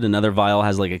liquid, another vial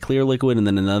has a clear liquid, and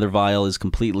then another vial is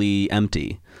completely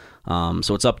empty.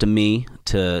 So it's up to me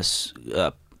to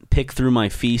pick through my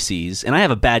feces, and I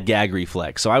have a bad gag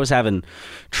reflex, so I was having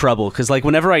trouble because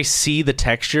whenever I see the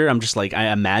texture, I'm just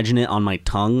I imagine it on my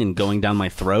tongue and going down my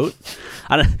throat.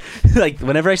 I don't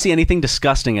whenever I see anything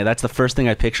disgusting, that's the first thing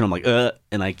I picture. I'm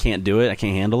and I can't do it. I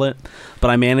can't handle it, but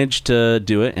I managed to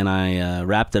do it, and I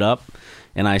wrapped it up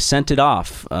and I sent it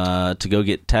off to go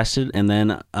get tested, and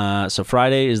then so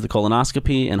Friday is the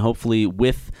colonoscopy, and hopefully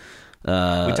with. We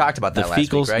talked about that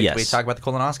last week, right? Yes. We talked about the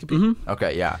colonoscopy? Mm-hmm.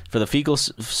 Okay, yeah. For the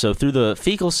so through the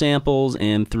fecal samples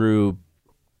and through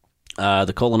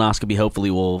the colonoscopy, hopefully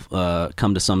we'll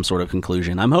come to some sort of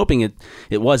conclusion. I'm hoping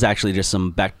it was actually just some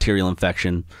bacterial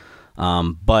infection.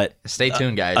 But stay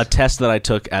tuned, guys. A test that I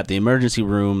took at the emergency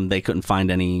room, they couldn't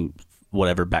find any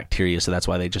whatever bacteria, so that's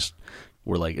why they just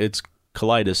were like, it's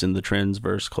colitis in the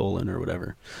transverse colon or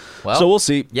whatever. Well, so we'll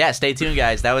see. Yeah, stay tuned,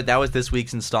 guys. That was this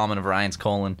week's installment of Ryan's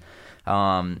Colon.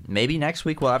 Maybe next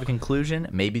week we'll have a conclusion.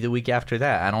 Maybe the week after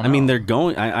that. I don't know. I mean, they're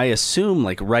going. I assume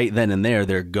like right then and there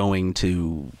they're going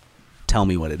to tell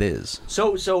me what it is.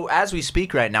 So as we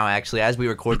speak right now, actually, as we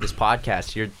record this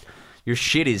podcast, your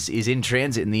shit is in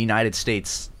transit in the United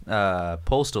States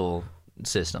postal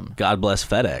system. God bless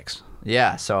FedEx.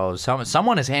 Yeah. So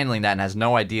someone is handling that and has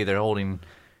no idea they're holding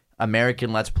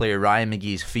American Let's Player Ryan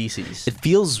McGee's feces. It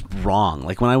feels wrong.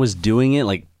 Like when I was doing it,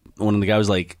 like when the guy was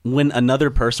like, when another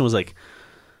person was like,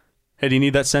 hey, do you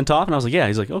need that sent off? And I was like, yeah.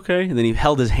 He's like, okay. And then he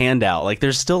held his hand out. Like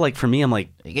there's still like, for me, I'm like,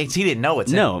 he didn't know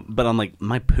it's no, but I'm like,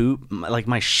 my poop,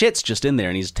 my shit's just in there.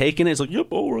 And he's taking it. He's like, yep,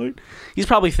 all right. He's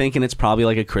probably thinking it's probably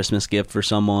like a Christmas gift for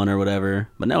someone or whatever.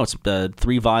 But no, it's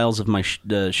 3 vials of my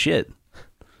shit.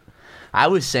 I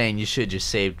was saying you should just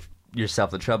save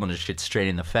yourself the trouble and just shit straight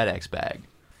in the FedEx bag.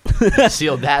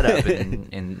 Sealed that up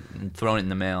and thrown it in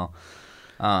the mail.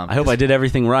 I hope I did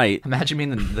everything right. Imagine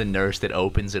being the nurse that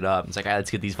opens it up. It's like, all right,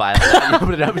 let's get these vials. You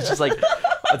open it up, it's just like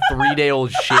a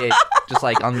 3-day-old shit, just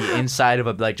like on the inside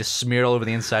of like just smeared all over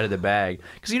the inside of the bag.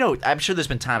 Because I'm sure there's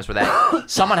been times where that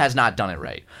someone has not done it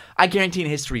right. I guarantee in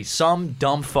history, some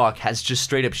dumb fuck has just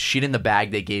straight up shit in the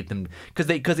bag they gave them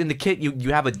because in the kit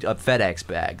you have a FedEx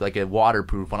bag, like a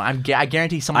waterproof one. I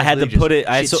guarantee someone had to put it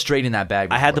straight in that bag.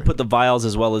 I had to put the vials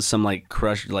as well as some like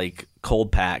crushed like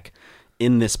cold pack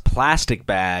in this plastic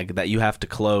bag that you have to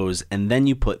close, and then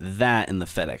you put that in the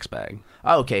FedEx bag.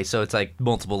 Oh, okay, so it's like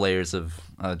multiple layers of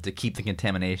to keep the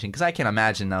contamination. Because I can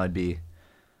imagine that'd be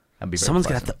someone's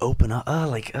gonna have to open up.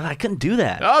 I couldn't do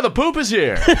that. Oh, the poop is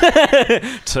here.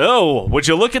 So, would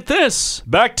you look at this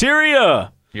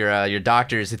bacteria? Your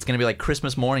doctors, it's gonna be like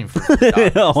Christmas morning for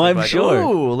doctors. Oh, I'm like, sure.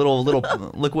 Ooh, little.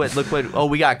 Look what. Oh,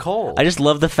 we got coal. I just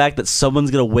love the fact that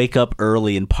someone's gonna wake up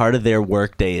early and part of their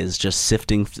workday is just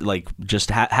sifting, like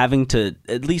just having to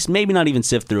at least maybe not even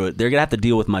sift through it. They're gonna have to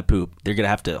deal with my poop. They're gonna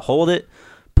have to hold it,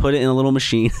 put it in a little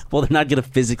machine. Well, they're not gonna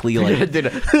physically like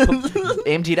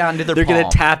empty it out into their. They're palm. gonna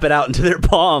tap it out into their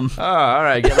palm. Oh, all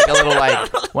right. Get like a little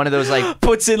like one of those like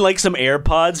puts in like some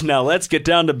AirPods. Now let's get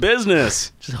down to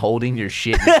business. Just holding your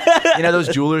shit. Those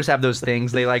jewelers have those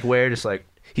things they like wear. Just like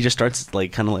he just starts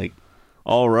like kind of like,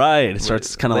 all right. It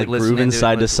starts kind of like grooving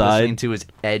side to side. Listening to his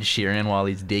Ed Sheeran while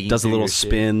he's digging. Does a little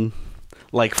spin.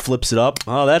 Like flips it up.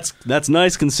 Oh, that's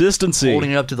nice consistency.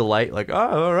 Holding it up to the light, like,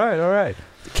 oh, all right.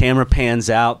 The camera pans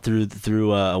out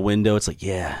through a window. It's like,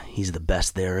 yeah, he's the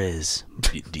best there is.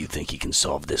 Do you think he can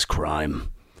solve this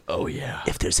crime? Oh yeah.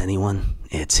 If there's anyone,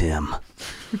 it's him.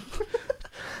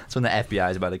 That's when the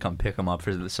FBI is about to come pick him up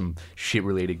for some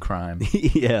shit-related crime.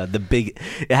 Yeah,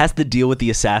 it has to deal with the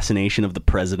assassination of the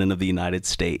president of the United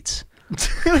States.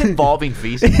 Involving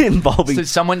feces. So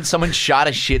someone shot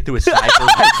a shit through a sniper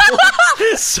rifle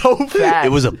so fast.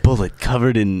 It was a bullet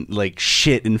covered in like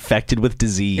shit infected with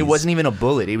disease. It wasn't even a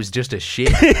bullet. It was just a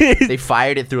shit. They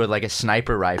fired it through like a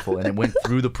sniper rifle, and it went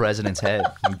through the president's head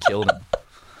and killed him.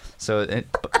 So,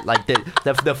 like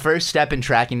the first step in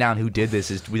tracking down who did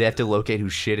this is we have to locate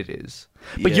whose shit it is.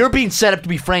 But you're being set up to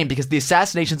be framed because the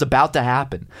assassination's about to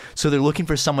happen. So they're looking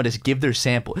for someone to give their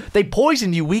sample. They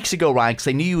poisoned you weeks ago, Ryan, because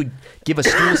they knew you would give a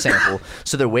stool sample.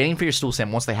 So they're waiting for your stool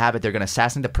sample. Once they have it, they're going to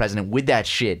assassinate the president with that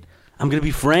shit. I'm going to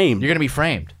be framed. You're going to be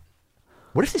framed.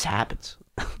 What if this happens?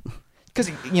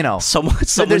 Because, someone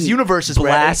there's universes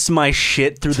blasts my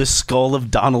shit through the skull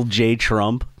of Donald J.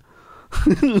 Trump.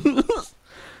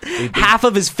 Half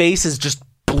of his face is just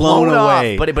blown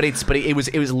away. But it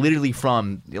was literally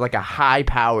from like a high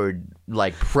powered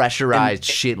like pressurized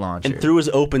shit launcher. And through his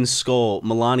open skull,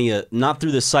 Melania, not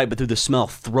through the sight but through the smell,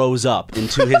 throws up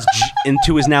into his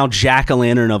into his now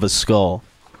jack-o'-lantern of a skull.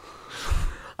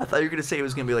 I thought you were gonna say it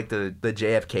was gonna be like the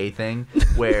JFK thing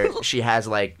where she has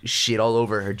like shit all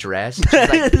over her dress. She's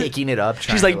like picking it up.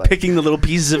 She's like picking the little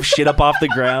pieces of shit up off the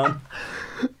ground.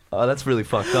 Oh, that's really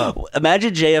fucked up.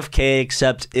 Imagine JFK,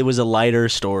 except it was a lighter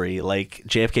story. Like,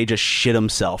 JFK just shit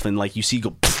himself, and, like, you see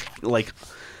go, like...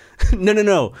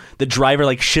 No. The driver,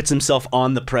 like, shits himself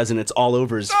on the president. It's all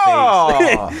over his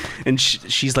face. And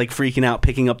she's, like, freaking out,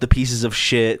 picking up the pieces of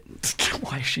shit.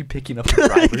 Why is she picking up the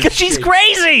driver's Because she's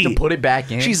crazy! To put it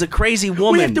back in? She's a crazy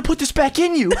woman. We have to put this back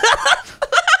in you!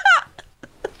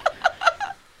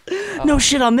 No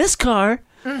shit on this car.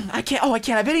 I can't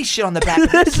have any shit on the back.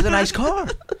 This is a nice car.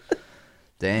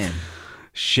 Damn.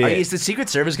 Shit. Is the Secret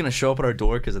Service going to show up at our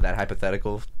door because of that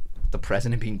hypothetical? The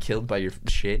president being killed by your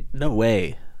shit? No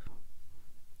way.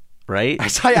 Right? I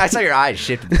saw your eyes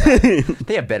shift.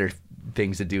 They have better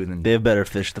things to do than They have better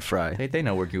fish to fry. They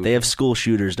know we're goofy. They have school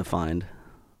shooters to find.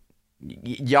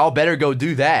 Y'all better go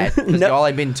do that. 'Cause y'all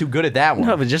ain't been too good at that one.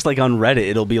 No, but just like on Reddit,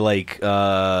 it'll be like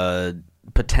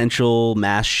potential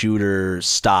mass shooter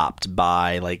stopped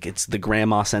by like it's the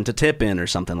grandma sent a tip in or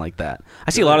something like that.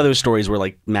 I see a lot of those stories where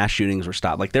like mass shootings were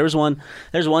stopped. Like there's one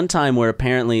time where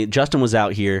apparently Justin was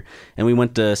out here and we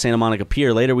went to Santa Monica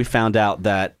Pier. Later we found out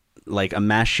that like a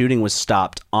mass shooting was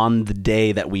stopped on the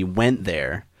day that we went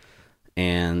there.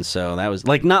 And so that was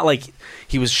like not like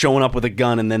he was showing up with a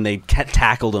gun and then they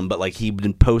tackled him, but like he'd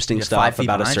been posting stuff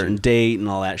about a certain date and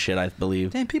all that shit, I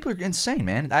believe. Damn, people are insane,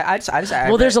 man.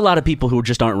 Well, there's a lot of people who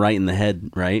just aren't right in the head,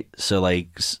 right? So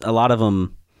like a lot of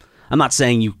them, I'm not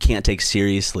saying you can't take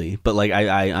seriously, but like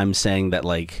I'm saying that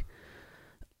like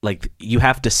you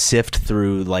have to sift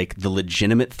through like the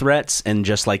legitimate threats and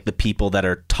just like the people that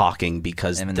are talking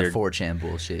because they're 4chan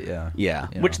bullshit, yeah,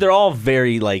 which they're all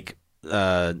very like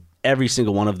every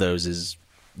single one of those is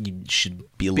you should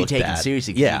be looked taken at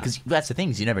seriously. Because that's the thing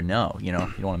is you never know. You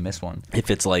don't want to miss one. If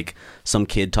it's like some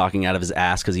kid talking out of his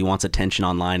ass because he wants attention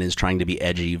online and is trying to be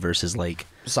edgy versus like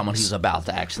someone who's about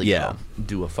to actually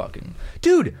do a fucking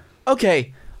dude.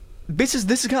 Okay, this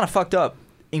is kind of fucked up.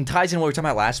 It ties in what we were talking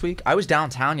about last week. I was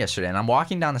downtown yesterday and I'm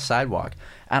walking down the sidewalk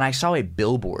and I saw a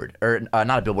billboard or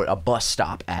not a billboard, a bus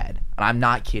stop ad, and I'm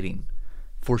not kidding,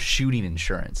 for shooting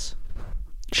insurance.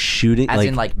 Shooting, as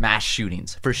in like mass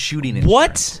shootings for shooting insurance.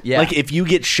 What? Yeah. Like if you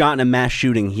get shot in a mass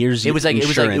shooting, here's it was like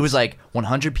insurance. it was like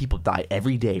 100 people die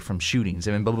every day from shootings.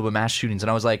 I mean, blah blah blah, mass shootings, and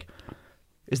I was like,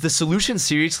 is the solution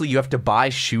seriously you have to buy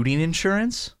shooting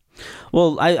insurance?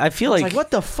 Well, I feel like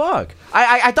what the fuck?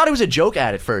 I thought it was a joke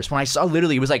ad at first when I saw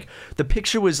literally it was like the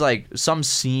picture was like some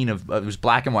scene of it was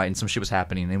black and white and some shit was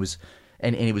happening and it was.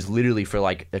 And it was literally for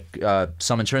like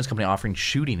some insurance company offering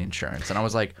shooting insurance, and I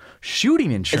was like,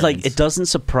 shooting insurance. It's like it doesn't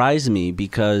surprise me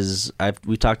because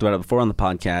we talked about it before on the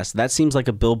podcast. That seems like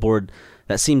a billboard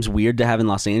that seems weird to have in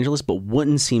Los Angeles, but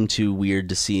wouldn't seem too weird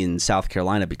to see in South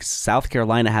Carolina because South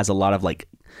Carolina has a lot of like,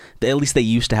 at least they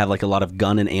used to have like a lot of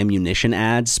gun and ammunition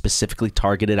ads specifically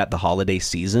targeted at the holiday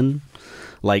season.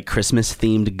 Like Christmas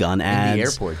themed gun ads in the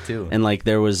airport too, and like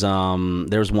there was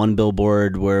one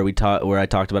billboard where I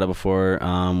talked about it before,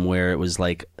 where it was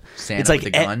like Santa it's like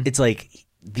with a gun. It's like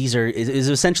these are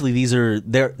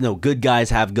good guys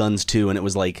have guns too, and it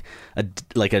was like a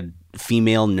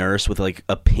female nurse with like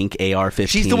a pink AR-15.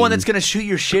 She's the one that's gonna shoot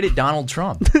your shit at Donald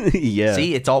Trump. Yeah,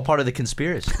 see, it's all part of the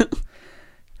conspiracy.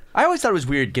 I always thought it was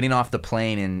weird getting off the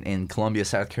plane in Columbia,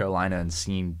 South Carolina, and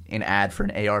seeing an ad for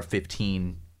an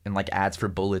AR-15. And like ads for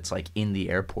bullets like in the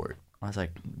airport. I was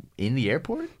like, in the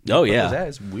airport? Oh yeah,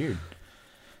 that's weird.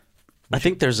 I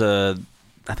think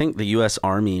the U.S.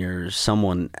 Army or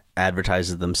someone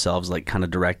advertises themselves like kind of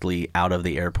directly out of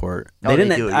the airport. They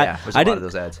didn't do it. Yeah, there's a lot of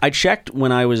those ads. I checked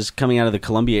when I was coming out of the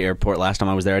Columbia airport last time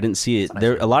I was there. I didn't see it.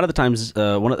 There a lot of the times,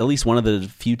 at least one of the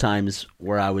few times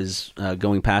where I was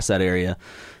going past that area.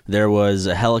 There was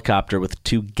a helicopter with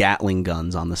 2 Gatling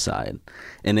guns on the side,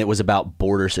 and it was about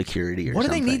border security or something.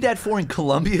 What do they need that for in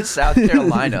Columbia, South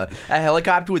Carolina? A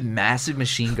helicopter with massive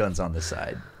machine guns on the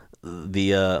side.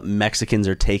 The Mexicans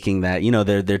are taking that,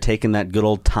 they're taking that good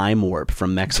old time warp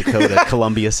from Mexico to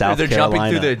Columbia, South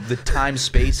Carolina. They're jumping through the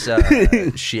time-space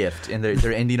shift, and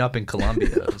they're ending up in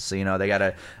Columbia. So they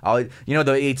gotta,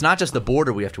 it's not just the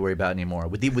border we have to worry about anymore.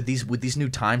 With these new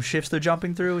time shifts they're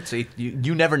jumping through,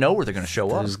 you never know where they're gonna show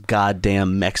up. Those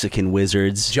goddamn Mexican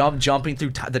wizards jumping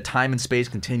through the time and space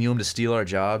continuum to steal our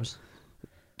jobs.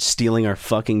 Stealing our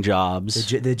fucking jobs.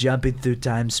 They're jumping through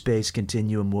time-space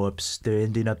continuum warps. They're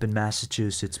ending up in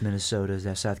Massachusetts,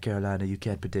 Minnesota, South Carolina. You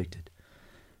can't predict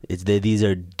it. These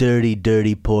are dirty,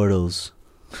 dirty portals.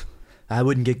 I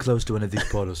wouldn't get close to one of these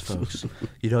portals, folks.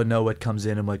 You don't know what comes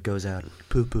in and what goes out.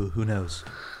 Poo-poo, who knows?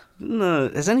 No,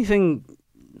 has anything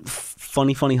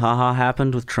funny haha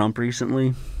happened with Trump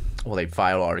recently? Well, they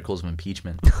filed articles of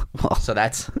impeachment. So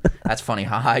that's funny,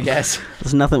 haha, I guess.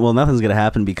 Nothing's gonna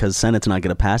happen because Senate's not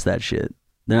gonna pass that shit.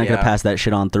 They're not gonna pass that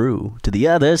shit on through to the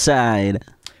other side.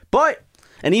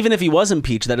 And even if he was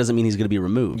impeached, that doesn't mean he's gonna be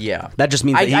removed. Yeah, that just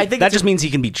means means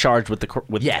he can be charged with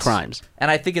crimes.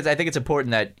 And I think it's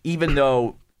important that even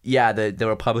though the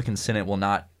Republican Senate will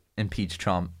not impeach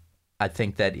Trump, I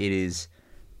think that it is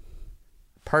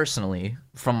personally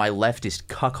from my leftist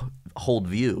cuckold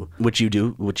view, which you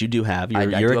do have.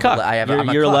 You're a cuck.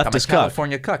 You're a leftist cuck.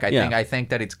 California cuck. I think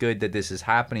that it's good that this is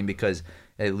happening because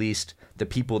at least the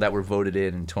people that were voted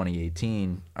in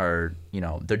 2018 are,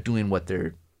 they're doing what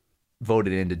they're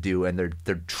voted in to do, and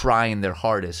they're trying their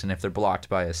hardest. And if they're blocked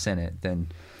by a Senate, then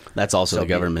that's also the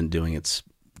government doing its.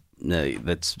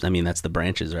 That's the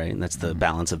branches, right? And that's the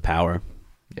balance of power.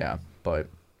 Yeah. But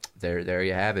there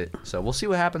you have it. So we'll see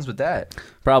what happens with that.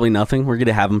 Probably nothing. We're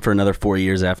gonna have him for another 4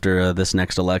 years after this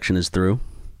next election is through.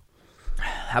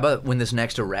 How about when this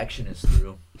next erection is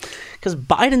through? Because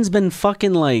Biden's been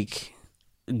fucking like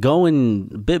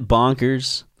going a bit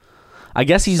bonkers. I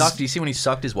guess he's. Do you see when he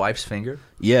sucked his wife's finger?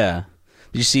 Yeah.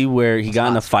 Did you see where he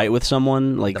got in a fight with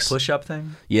someone? Like the push-up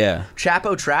thing? Yeah.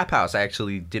 Chapo Trap House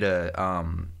actually did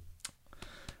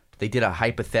they did a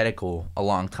hypothetical a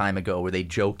long time ago where they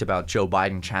joked about Joe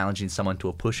Biden challenging someone to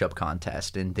a push-up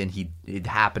contest, and then it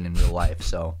happened in real life.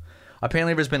 So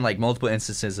apparently there's been like multiple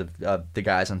instances of the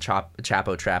guys on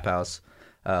Chapo Trap House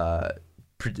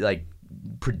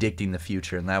predicting the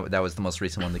future, and that was the most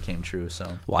recent one that came true.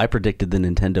 So well, I predicted the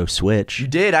Nintendo Switch. You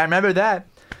did. I remember that.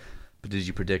 But did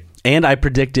you predict? And I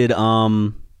predicted.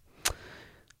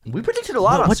 We predicted a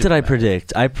lot. What did I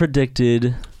predict? I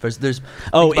predicted. There's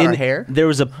in hair. There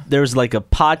was like a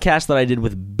podcast that I did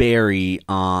with Barry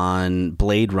on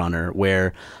Blade Runner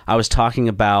where I was talking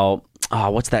about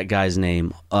what's that guy's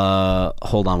name?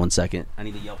 Hold on one second. I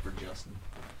need to yell for Justin.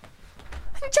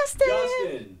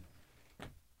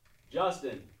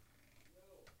 Justin.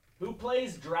 Who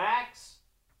plays Drax?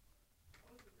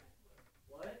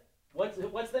 What?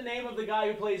 What's the name of the guy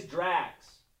who plays Drax?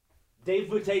 Dave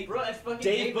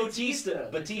Bautista.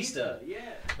 Batista.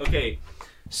 Yeah. Okay.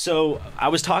 So I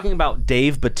was talking about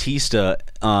Dave Bautista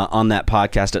on that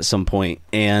podcast at some point,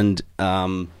 and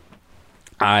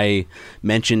I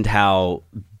mentioned how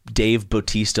Dave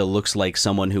Bautista looks like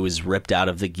someone who was ripped out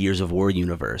of the Gears of War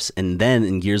universe, and then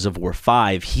in Gears of War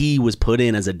 5, he was put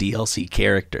in as a DLC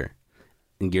character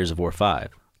in Gears of War 5.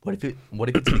 What if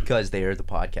it's because they heard the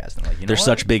podcast and they're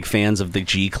such big fans of the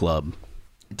G Club?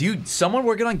 Dude, someone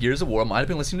working on Gears of War might have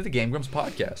been listening to the Game Grumps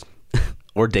podcast.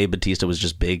 Or Dave Bautista was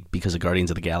just big because of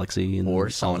Guardians of the Galaxy, and or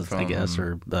someone from Gears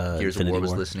Infinity of War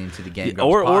was listening to the Game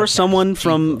Grumps podcast. Or someone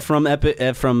from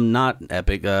Epic, from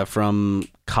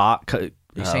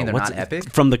You're saying they're not Epic?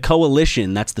 From the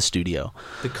Coalition, that's the studio.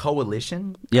 The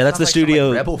Coalition? Yeah, that's the studio.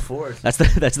 Like Rebel Force. That's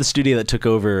the studio that took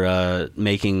over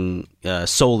making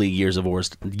solely Gears of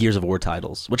War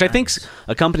titles, which I think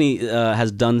a company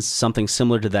has done something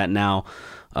similar to that now,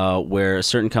 where a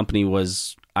certain company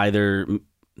was either,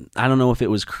 I don't know if it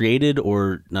was created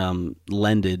or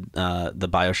lended the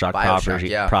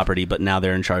BioShock property, but now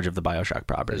they're in charge of the BioShock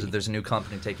property. There's a new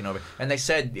company taking over, and they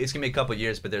said it's gonna be a couple of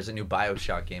years, but there's a new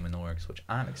BioShock game in the works, which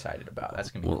I'm excited about.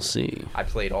 That's gonna be. We'll see. I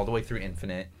played all the way through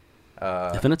Infinite.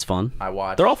 Infinite's fun.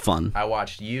 They're all fun. I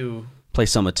watched you play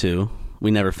Summa 2. We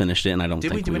never finished it, and I don't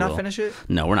think we will. Did we not finish it?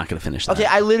 No, we're not going to finish that. Okay,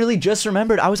 I literally just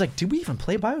remembered. I was like, did we even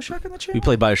play BioShock on the channel? We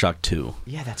played BioShock 2.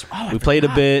 Yeah, that's... we played a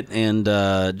bit, and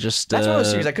just... That's one of those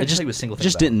series I couldn't tell you a single thing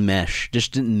just about.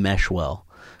 Just didn't mesh well.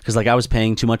 Because I was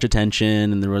paying too much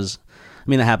attention, and there was... I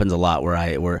mean, that happens a lot where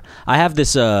I have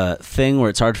this thing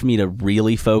where it's hard for me to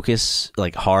really focus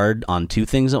hard on two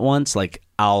things at once. Like,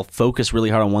 I'll focus really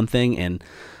hard on one thing, and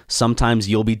sometimes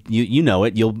you'll be... You know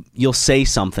it. You'll say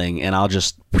something, and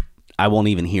I won't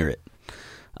even hear it.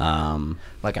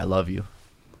 Like I love you.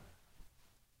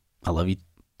 I love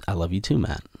you too,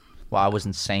 Matt. Well, I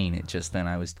wasn't saying it just then.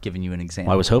 I was giving you an example.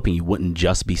 Well, I was hoping you wouldn't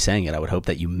just be saying it. I would hope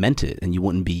that you meant it and you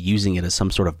wouldn't be using it as some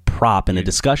sort of prop in a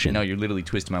discussion. No, you're literally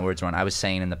twisting my words around. I was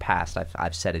saying in the past,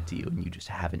 I've said it to you, and you just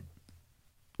haven't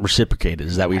reciprocated.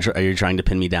 Is that what you're trying to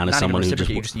pin me down as someone who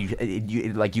just you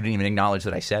didn't even acknowledge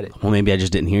that I said it? Well, maybe I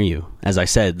just didn't hear you. As I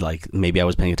said, maybe I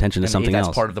was paying attention to something else.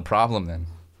 That's part of the problem then.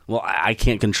 Well, I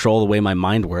can't control the way my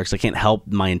mind works. I can't help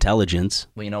my intelligence.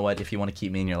 Well, you know what? If you want to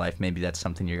keep me in your life, maybe that's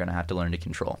something you're going to have to learn to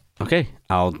control. Okay,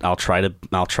 I'll try to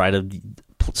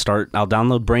start. I'll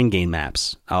download brain game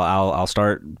maps. I'll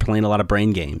start playing a lot of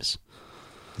brain games.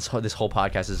 This whole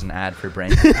podcast is an ad for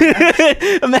brain.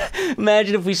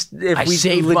 Imagine if we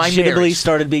legitimately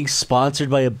started being sponsored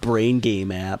by a brain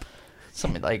game app.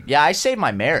 Something like, yeah, I saved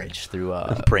my marriage through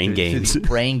brain games. Through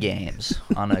brain games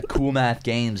on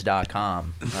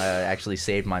coolmathgames.com. I actually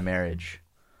saved my marriage.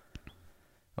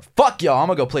 Fuck y'all, I'm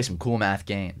gonna go play some Cool Math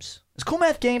Games. Is Cool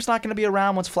Math Games not gonna be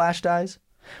around once Flash dies?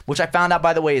 Which I found out,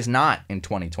 by the way, is not in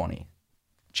 2020.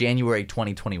 January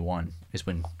 2021 is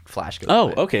when Flash goes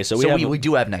away. Okay, so we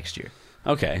do have next year.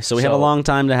 Okay, so we have a long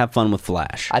time to have fun with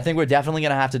Flash. I think we're definitely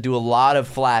gonna have to do a lot of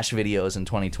Flash videos in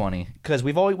 2020 because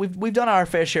we've done our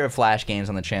fair share of Flash games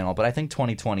on the channel, but I think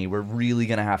 2020 we're really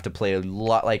gonna have to play a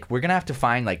lot. We're gonna have to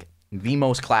find the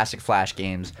most classic Flash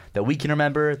games that we can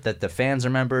remember, that the fans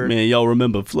remember. Man, y'all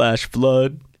remember Flash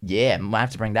Flood? Yeah, we might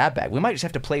have to bring that back. We might just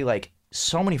have to play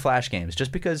so many Flash games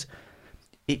just because.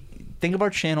 Think of our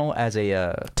channel as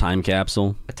a time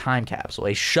capsule. A time capsule,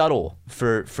 a shuttle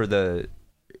for the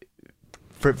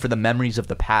for the memories of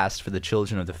the past for the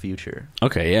children of the future.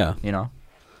 Okay, yeah. You know.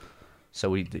 So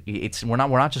we're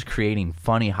not just creating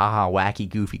funny, haha, wacky,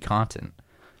 goofy content.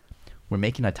 We're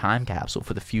making a time capsule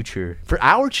for the future for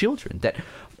our children. That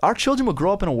our children will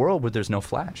grow up in a world where there's no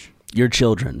Flash. Your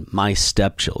children, my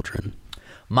stepchildren.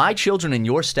 My children and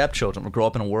your stepchildren will grow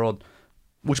up in a world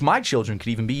which my children could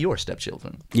even be your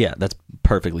stepchildren. Yeah, that's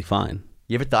perfectly fine.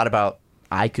 You ever thought about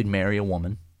I could marry a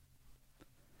woman?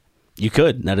 You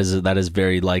could. That is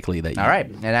very likely that you... All right,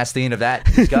 and that's the end of that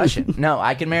discussion. No,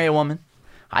 I could marry a woman.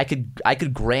 I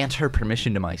could grant her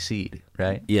permission to my seed,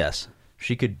 right? Yes.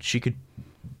 She could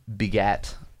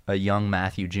begat a young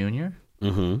Matthew Jr.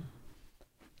 Mm-hmm.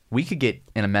 We could get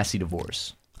in a messy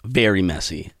divorce. Very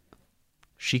messy.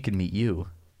 She could meet you.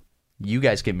 You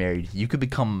guys get married. You could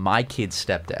become my kid's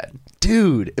stepdad.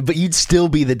 Dude, but you'd still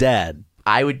be the dad.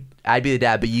 I'd be the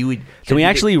dad, but you would... Can we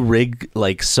actually rig,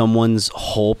 like, someone's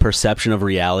whole perception of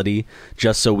reality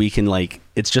just so we can, like...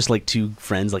 It's just like two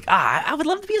friends, like, I would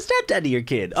love to be a stepdad to your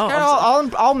kid.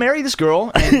 Oh, I'll marry this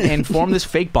girl and form this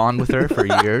fake bond with her for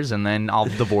years, and then I'll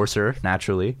divorce her,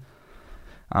 naturally.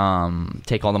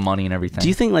 Take all the money and everything. Do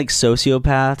you think, like,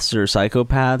 sociopaths or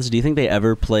psychopaths, do you think they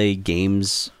ever play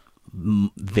games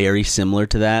very similar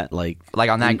to that? Like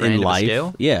on that grand of a life?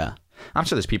 scale? Yeah. I'm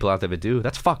sure there's people out there that do.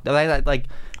 That's fucked. Like,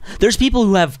 there's people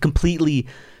who have completely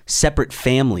separate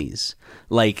families.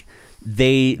 Like,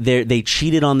 they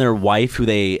cheated on their wife who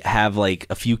they have, like,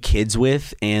 a few kids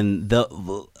with, and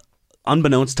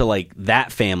unbeknownst to, like,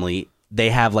 that family, they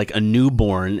have, like, a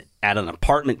newborn at an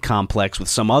apartment complex with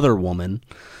some other woman.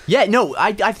 Yeah, no,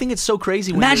 I think it's so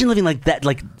crazy. Imagine living like that,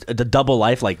 like a double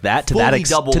life like that, to that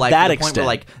extent. To the point where,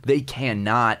 like, they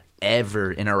cannot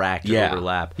ever interact or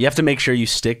overlap. You have to make sure you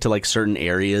stick to, like, certain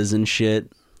areas and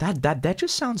shit. That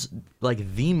just sounds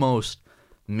like the most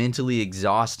mentally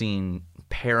exhausting,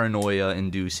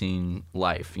 paranoia-inducing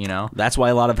life, you know? That's why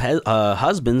a lot of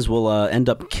husbands will end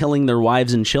up killing their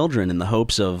wives and children in the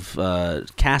hopes of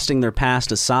casting their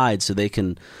past aside so they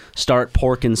can start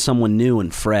porking someone new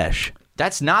and fresh.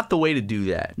 That's not the way to do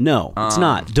that. No, it's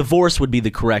not. Divorce would be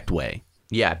the correct way.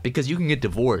 Yeah, because you can get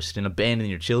divorced and abandon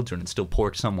your children and still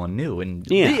pork someone new. And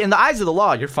in the eyes of the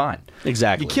law, you're fine.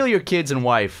 Exactly. You kill your kids and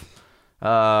wife,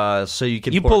 so you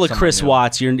can. You pull a Chris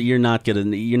Watts, you're not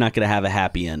gonna have a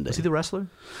happy ending. Is he the wrestler?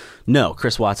 No,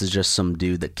 Chris Watts is just some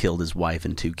dude that killed his wife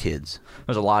and 2 kids.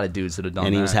 There's a lot of dudes that have done that.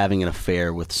 And he was having an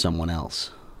affair with someone else.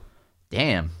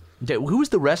 Damn. Who was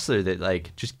the wrestler that,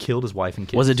 like, just killed his wife and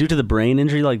kids? Was it due to the brain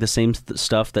injury, like the same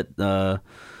stuff that,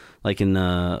 like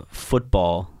in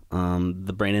football,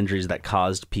 the brain injuries that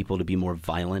caused people to be more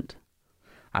violent?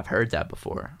 I've heard that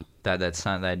before. That's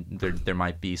not that there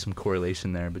might be some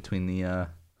correlation there between the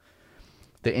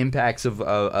impacts of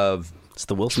it's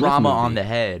the Will Smith trauma movie. on the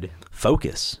head.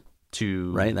 Focus.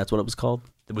 Right? That's what it was called.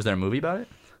 Was there a movie about it?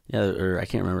 Yeah, or I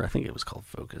can't remember. I think it was called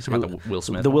Focus. About the Will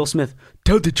Smith. The Will Smith.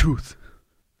 Tell the truth.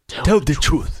 Tell the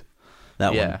truth.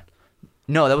 That one.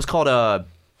 No, that was called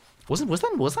wasn't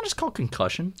that just called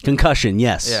Concussion? Concussion,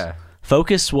 yes. Yeah.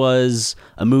 Focus was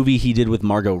a movie he did with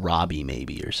Margot Robbie,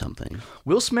 maybe, or something.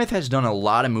 Will Smith has done a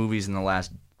lot of movies in the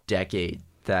last decade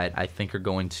that I think are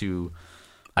going to...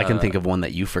 I can think of one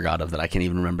that you forgot of that I can't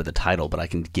even remember the title, but I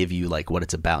can give you, like, what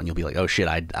it's about, and you'll be like, oh, shit,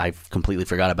 I completely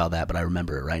forgot about that, but I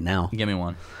remember it right now. Give me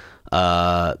one.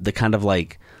 The kind of,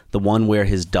 like... The one where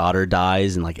his daughter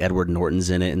dies and, like, Edward Norton's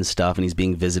in it and stuff, and he's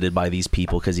being visited by these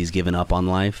people because he's given up on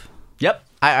life. Yep.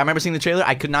 I remember seeing the trailer.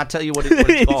 I could not tell you what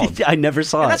it's called. I never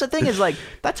saw it. And that's the thing is, like,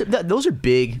 those are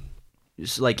big,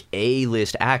 like,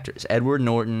 A-list actors. Edward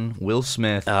Norton, Will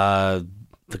Smith. The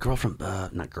girl from...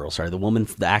 the woman,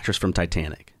 the actress from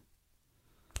Titanic.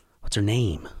 What's her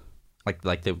name?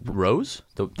 Like the Rose?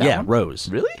 One? Rose.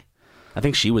 Really? I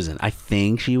think she was in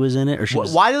it. Or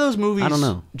why do those movies I don't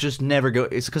know. Just never go?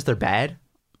 It's because they're bad?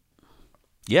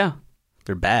 Yeah,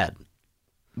 they're bad.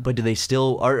 But do they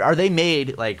still... Are they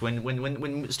made... Like,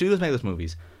 when studios make those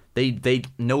movies, they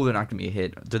know they're not going to be a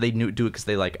hit. Do they do it because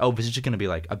they like, oh, this is just going to be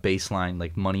like a baseline,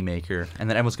 like, money maker, and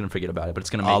then everyone's going to forget about it, but it's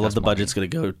going to make all of the money. budget's going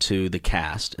to go to the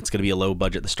cast. It's going to be a low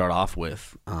budget to start off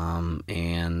with,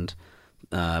 and...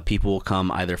 people will come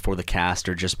either for the cast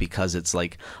or just because it's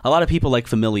like a lot of people like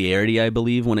familiarity, I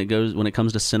believe, when it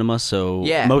comes to cinema. So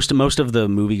yeah. most of the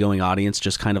movie going audience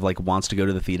just kind of like wants to go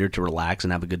to the theater to relax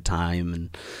and have a good time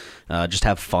and just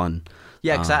have fun.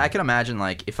 Yeah, because I can imagine,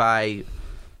 like, if I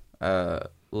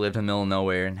lived in the middle of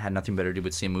nowhere and had nothing better to do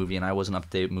but see a movie, and I wasn't up to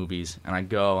date with movies, and I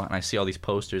go and I see all these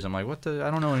posters, I'm like, what the?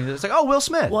 I don't know anything. It's like, oh, Will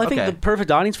Smith. Well, I think the perfect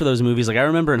audience for those movies, like I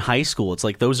remember in high school, it's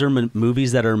like those are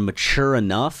movies that are mature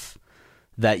enough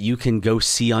that you can go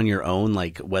see on your own,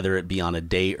 like whether it be on a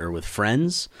date or with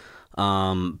friends.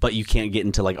 but you can't get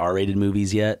into like R-rated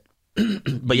movies yet.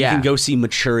 But Yeah. you can go see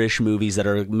mature-ish movies that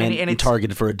are meant And and it's-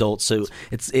 targeted for adults. So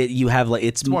you have like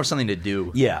It's more something to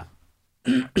do. Yeah.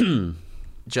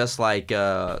 Just like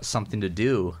something to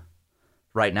do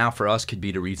right now for us could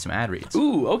be to read some ad reads.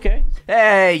 Ooh, okay.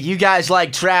 Hey, you guys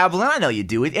like traveling? I know you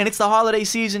do it. And it's the holiday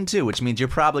season too, which means you're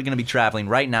probably going to be traveling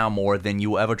right now more than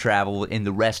you will ever travel in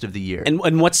the rest of the year.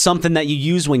 And what's something that you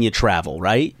use when you travel,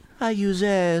 right? I use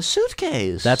a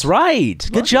suitcase. That's right.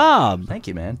 Good job. Thank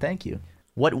you, man. Thank you.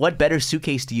 What better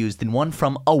suitcase to use than one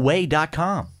from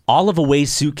Away.com? All of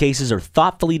Away's suitcases are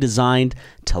thoughtfully designed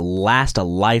to last a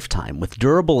lifetime with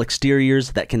durable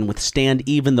exteriors that can withstand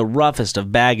even the roughest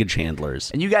of baggage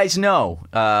handlers. And you guys know,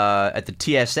 at the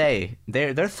TSA,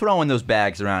 they're throwing those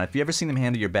bags around. If you ever seen them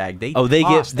handle your bag, they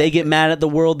get mad at the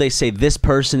world. They say this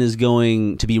person is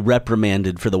going to be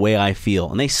reprimanded for the way I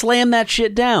feel, and they slam that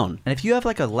shit down. And if you have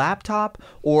like a laptop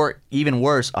or even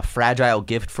worse, a fragile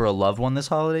gift for a loved one this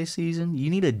holiday season, you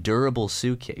need a durable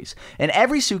suitcase. And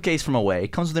every suitcase from Away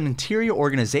comes with an interior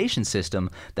organization system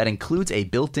that includes a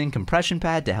built-in compression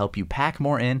pad to help you pack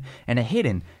more in and a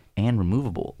hidden and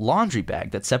removable laundry bag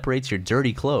that separates your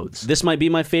dirty clothes. This might be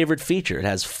my favorite feature. It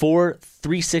has 4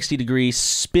 360-degree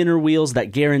spinner wheels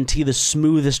that guarantee the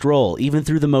smoothest roll, even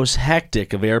through the most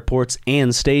hectic of airports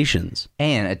and stations.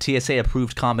 And a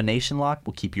TSA-approved combination lock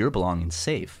will keep your belongings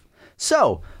safe.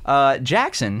 So,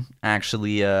 Jackson,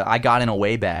 actually, I got an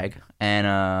Away bag, and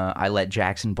I let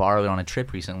Jackson borrow it on a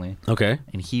trip recently. Okay.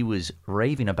 And he was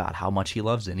raving about how much he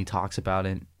loves it, and he talks about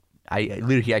it.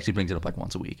 He actually brings it up like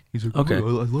once a week. He's like, okay.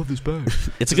 "Oh, I love this bag.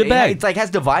 It's a good bag. It's like has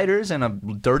dividers and a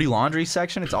dirty laundry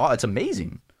section. It's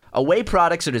amazing. Away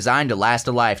products are designed to last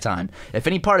a lifetime. If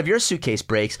any part of your suitcase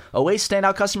breaks, Away's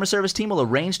standout customer service team will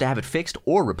arrange to have it fixed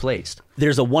or replaced.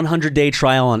 There's a 100-day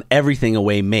trial on everything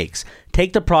Away makes.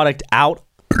 Take the product out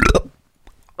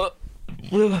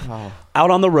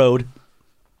on the road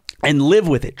and live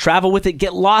with it. Travel with it.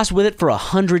 Get lost with it for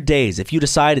 100 days. If you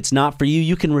decide it's not for you,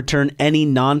 you can return any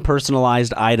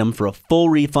non-personalized item for a full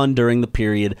refund during the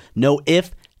period. No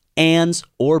if, ands,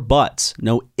 or buts.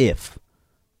 No if.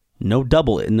 No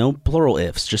plural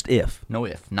ifs, just if. No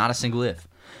if, not a single if.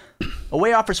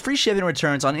 Away offers free shipping and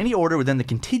returns on any order within the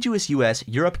contiguous U.S.,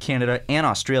 Europe, Canada, and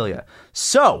Australia.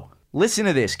 So, listen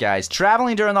to this, guys.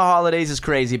 Traveling during the holidays is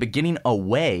crazy, but getting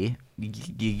away...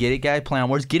 You get it, guys? Play on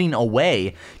words. Getting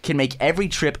Away can make every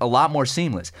trip a lot more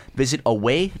seamless. Visit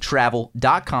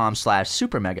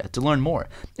awaytravel.com/supermega to learn more.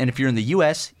 And if you're in the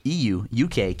US, EU,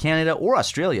 UK, Canada, or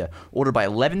Australia, order by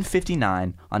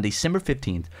 11/59 on December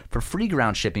 15th for free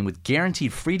ground shipping with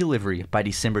guaranteed free delivery by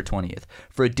December 20th.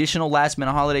 For additional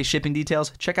last-minute holiday shipping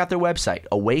details, check out their website,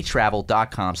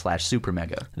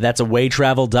 awaytravel.com/supermega. That's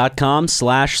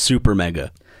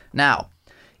awaytravel.com/supermega. Now,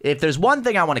 if there's one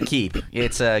thing I want to keep,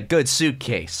 it's a good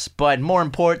suitcase. But more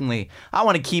importantly, I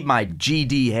want to keep my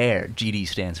GD hair. GD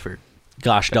stands for...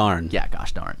 Gosh darn. Yeah,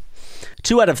 gosh darn.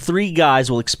 2 out of 3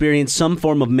 guys will experience some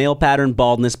form of male pattern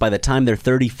baldness by the time they're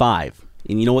 35.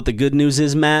 And you know what the good news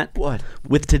is, Matt? What?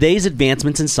 With today's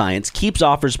advancements in science, Keeps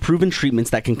offers proven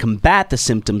treatments that can combat the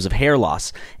symptoms of hair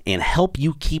loss and help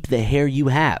you keep the hair you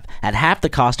have at half the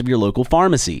cost of your local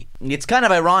pharmacy. It's kind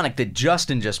of ironic that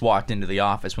Justin just walked into the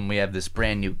office when we have this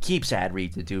brand new Keeps ad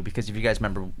read to do, because if you guys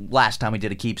remember last time we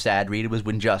did a Keeps ad read, it was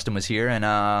when Justin was here, and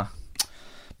let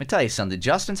me tell you something.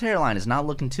 Justin's hairline is not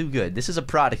looking too good. This is a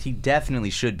product he definitely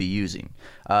should be using.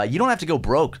 You don't have to go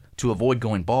broke to avoid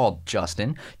going bald,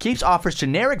 Justin. Keeps offers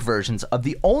generic versions of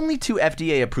the only 2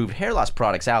 FDA-approved hair loss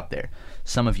products out there.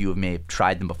 Some of you may have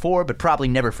tried them before, but probably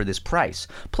never for this price.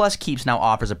 Plus, Keeps now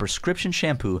offers a prescription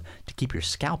shampoo to keep your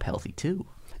scalp healthy, too.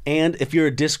 And if you're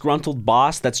a disgruntled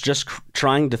boss that's just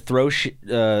trying to throw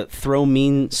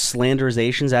mean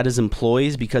slanderizations at his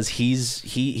employees because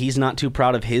he's not too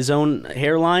proud of his own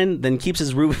hairline, then Keeps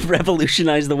has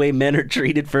revolutionized the way men are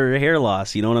treated for hair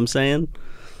loss. You know what I'm saying?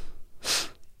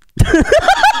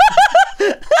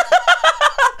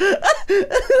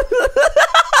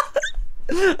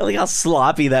 I like how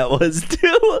sloppy that was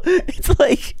too. It's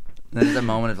like there's a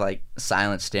moment of like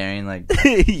silent staring, like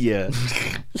yeah.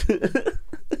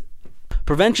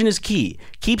 Prevention is key.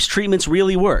 Keeps treatments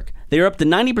really work. They are up to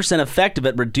 90% effective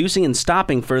at reducing and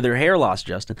stopping further hair loss,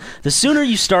 Justin. The sooner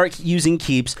you start using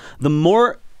Keeps, the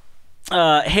more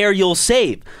hair you'll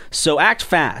save. So act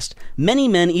fast. Many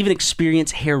men even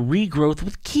experience hair regrowth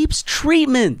with Keeps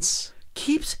treatments.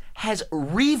 Keeps has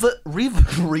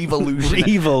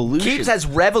revolutionized. Keeps has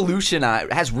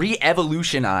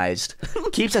re-evolutionized.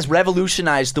 Keeps has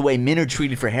revolutionized the way men are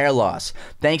treated for hair loss.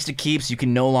 Thanks to Keeps, you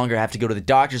can no longer have to go to the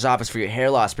doctor's office for your hair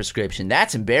loss prescription.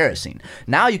 That's embarrassing.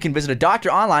 Now you can visit a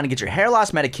doctor online and get your hair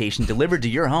loss medication delivered to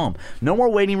your home. No more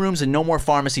waiting rooms and no more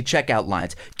pharmacy checkout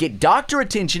lines. Get doctor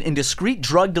attention and discreet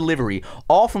drug delivery,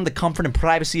 all from the comfort and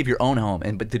privacy of your own home.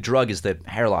 But the drug is the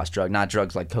hair loss drug, not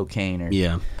drugs like cocaine or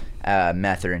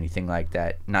meth or anything like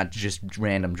that. Not just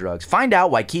random drugs. Find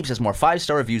out why Keeps has more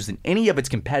 5-star reviews than any of its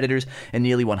competitors, and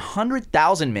nearly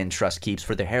 100,000 men trust Keeps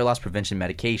for their hair loss prevention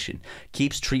medication.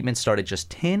 Keeps treatments start at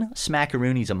just 10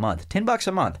 smackaroonies a month. $10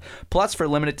 a month. Plus, for a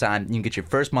limited time, you can get your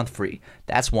first month free.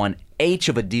 That's one H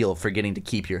of a deal for getting to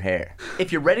keep your hair.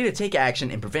 If you're ready to take action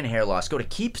and prevent hair loss, go to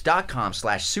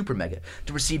keeps.com/supermega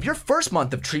to receive your first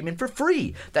month of treatment for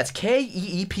free. That's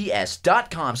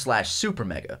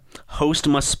KEEPS.com/supermega. Host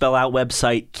must spell out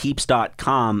website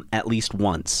keeps.com at least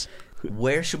once.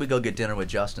 Where should we go get dinner with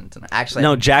Justin tonight? Actually,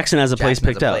 no, Jackson has a place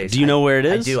picked out. Do you know where it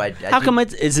is? I do. How come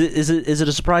is it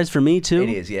a surprise for me too? It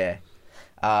is, yeah.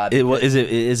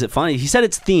 Is it funny? He said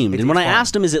it's themed, and when I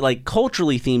asked him, is it like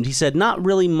culturally themed? He said not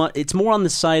really much. It's more on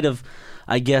the side of,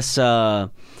 I guess,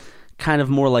 kind of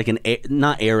more like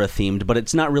not era themed, but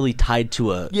it's not really tied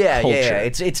to a culture. Yeah.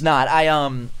 It's not.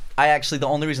 I actually, the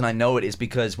only reason I know it is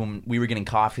because when we were getting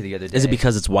coffee the other day. Is it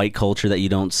because it's white culture that you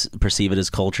don't perceive it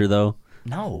as culture though?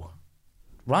 No,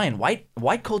 Ryan.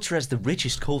 White culture has the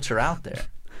richest culture out there.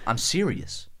 I'm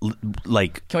serious.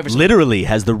 Literally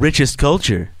has the richest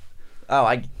culture. Oh,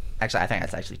 I think that's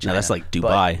actually China. No, that's like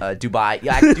Dubai. But, Dubai.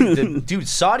 Yeah, dude,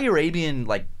 Saudi Arabian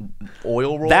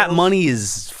oil royals. That money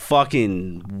is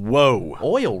fucking whoa.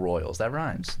 Oil royals. That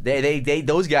rhymes. They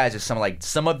those guys are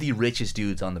some of the richest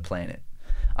dudes on the planet.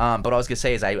 But what I was gonna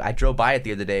say is I drove by it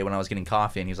the other day when I was getting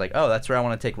coffee, and he was like, "Oh, that's where I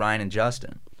want to take Ryan and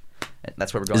Justin." And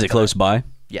that's where we're going. Is it close by?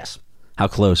 Yes. How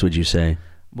close would you say?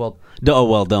 Well,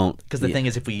 don't. Because the thing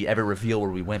is, if we ever reveal where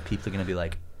we went, people are gonna be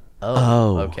like,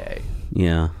 "Oh, okay."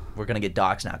 Yeah. We're going to get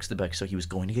doxxed now because they're like, so he was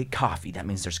going to get coffee. That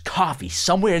means there's coffee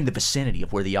somewhere in the vicinity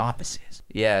of where the office is.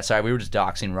 Yeah, sorry, we were just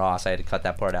doxing Ross. I had to cut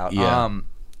that part out. Yeah.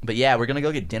 But yeah, we're going to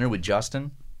go get dinner with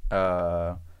Justin.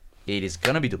 It is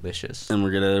going to be delicious. And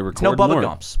we're going to record no Bubba more.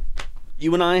 Gumps.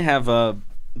 You and I have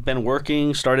been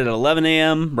working, started at 11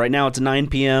 a.m. Right now it's 9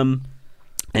 p.m.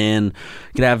 And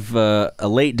could have a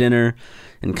late dinner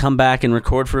and come back and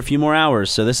record for a few more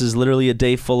hours. So this is literally a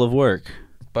day full of work.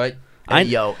 But...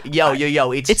 Yo!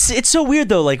 It's so weird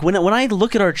though. Like when I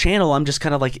look at our channel, I'm just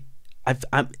kind of like,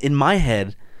 I'm in my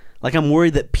head, like I'm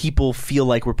worried that people feel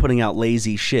like we're putting out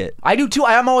lazy shit. I do too.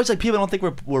 I'm always like, people don't think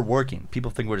we're working. People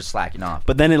think we're just slacking off.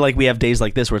 But then we have days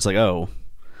like this where it's like, I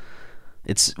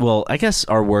guess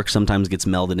our work sometimes gets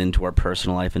melded into our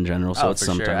personal life in general. So it's for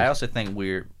sometimes. Sure. I also think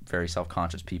we're very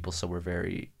self-conscious people, so we're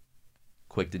very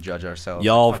quick to judge ourselves.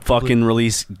 Y'all fucking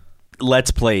release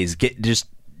Let's Plays.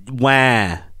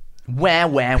 Wah.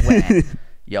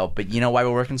 Yo, but you know why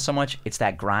we're working so much? It's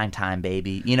that grind time,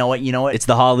 baby. You know what? It's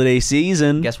the holiday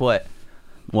season. Guess what?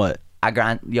 What? I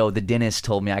grind. Yo, the dentist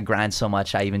told me I grind so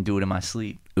much I even do it in my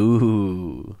sleep.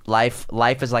 Ooh. Life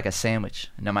is like a sandwich.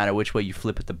 No matter which way you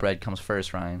flip it, the bread comes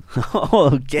first, Ryan.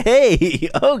 Okay,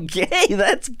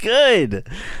 that's good.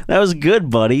 That was good,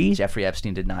 buddy. Jeffrey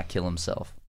Epstein did not kill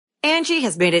himself. Angie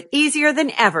has made it easier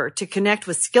than ever to connect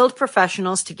with skilled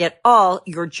professionals to get all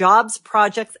your jobs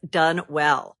projects done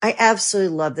well. I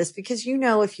absolutely love this because,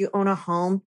 if you own a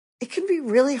home, it can be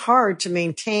really hard to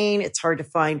maintain. It's hard to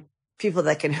find people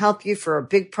that can help you for a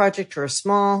big project or a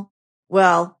small.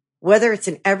 Well, whether it's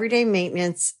in everyday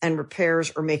maintenance and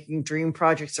repairs or making dream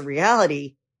projects a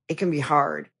reality, it can be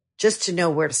hard just to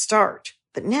know where to start.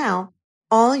 But now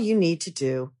all you need to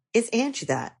do is Angie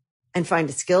that and find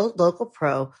a skilled local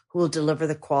pro who will deliver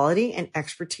the quality and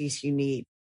expertise you need.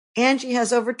 Angie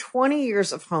has over 20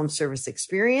 years of home service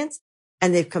experience,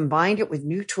 and they've combined it with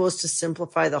new tools to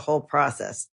simplify the whole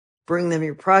process. Bring them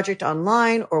your project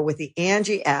online or with the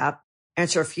Angie app,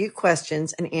 answer a few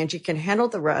questions, and Angie can handle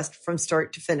the rest from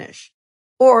start to finish.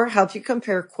 Or help you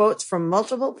compare quotes from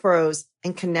multiple pros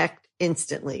and connect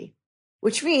instantly,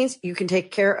 which means you can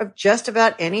take care of just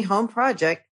about any home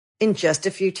project in just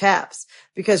a few taps.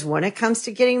 Because when it comes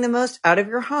to getting the most out of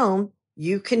your home,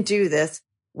 you can do this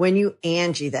when you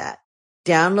Angie that.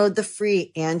 Download the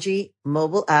free Angie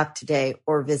mobile app today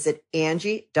or visit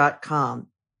Angie.com.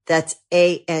 That's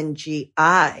ANGI.com.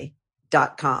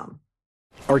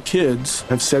 Our kids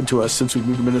have said to us since we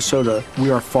moved to Minnesota,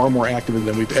 we are far more active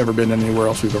than we've ever been anywhere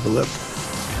else we've ever lived.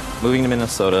 Moving to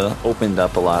Minnesota opened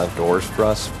up a lot of doors for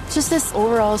us. Just this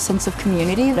overall sense of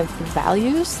community, the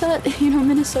values that,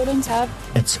 Minnesotans have.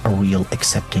 It's a real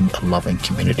accepting, loving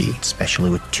community, especially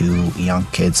with 2 young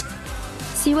kids.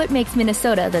 See what makes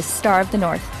Minnesota the star of the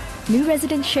North. New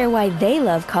residents share why they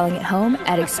love calling it home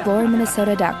at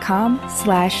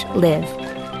exploreminnesota.com/live.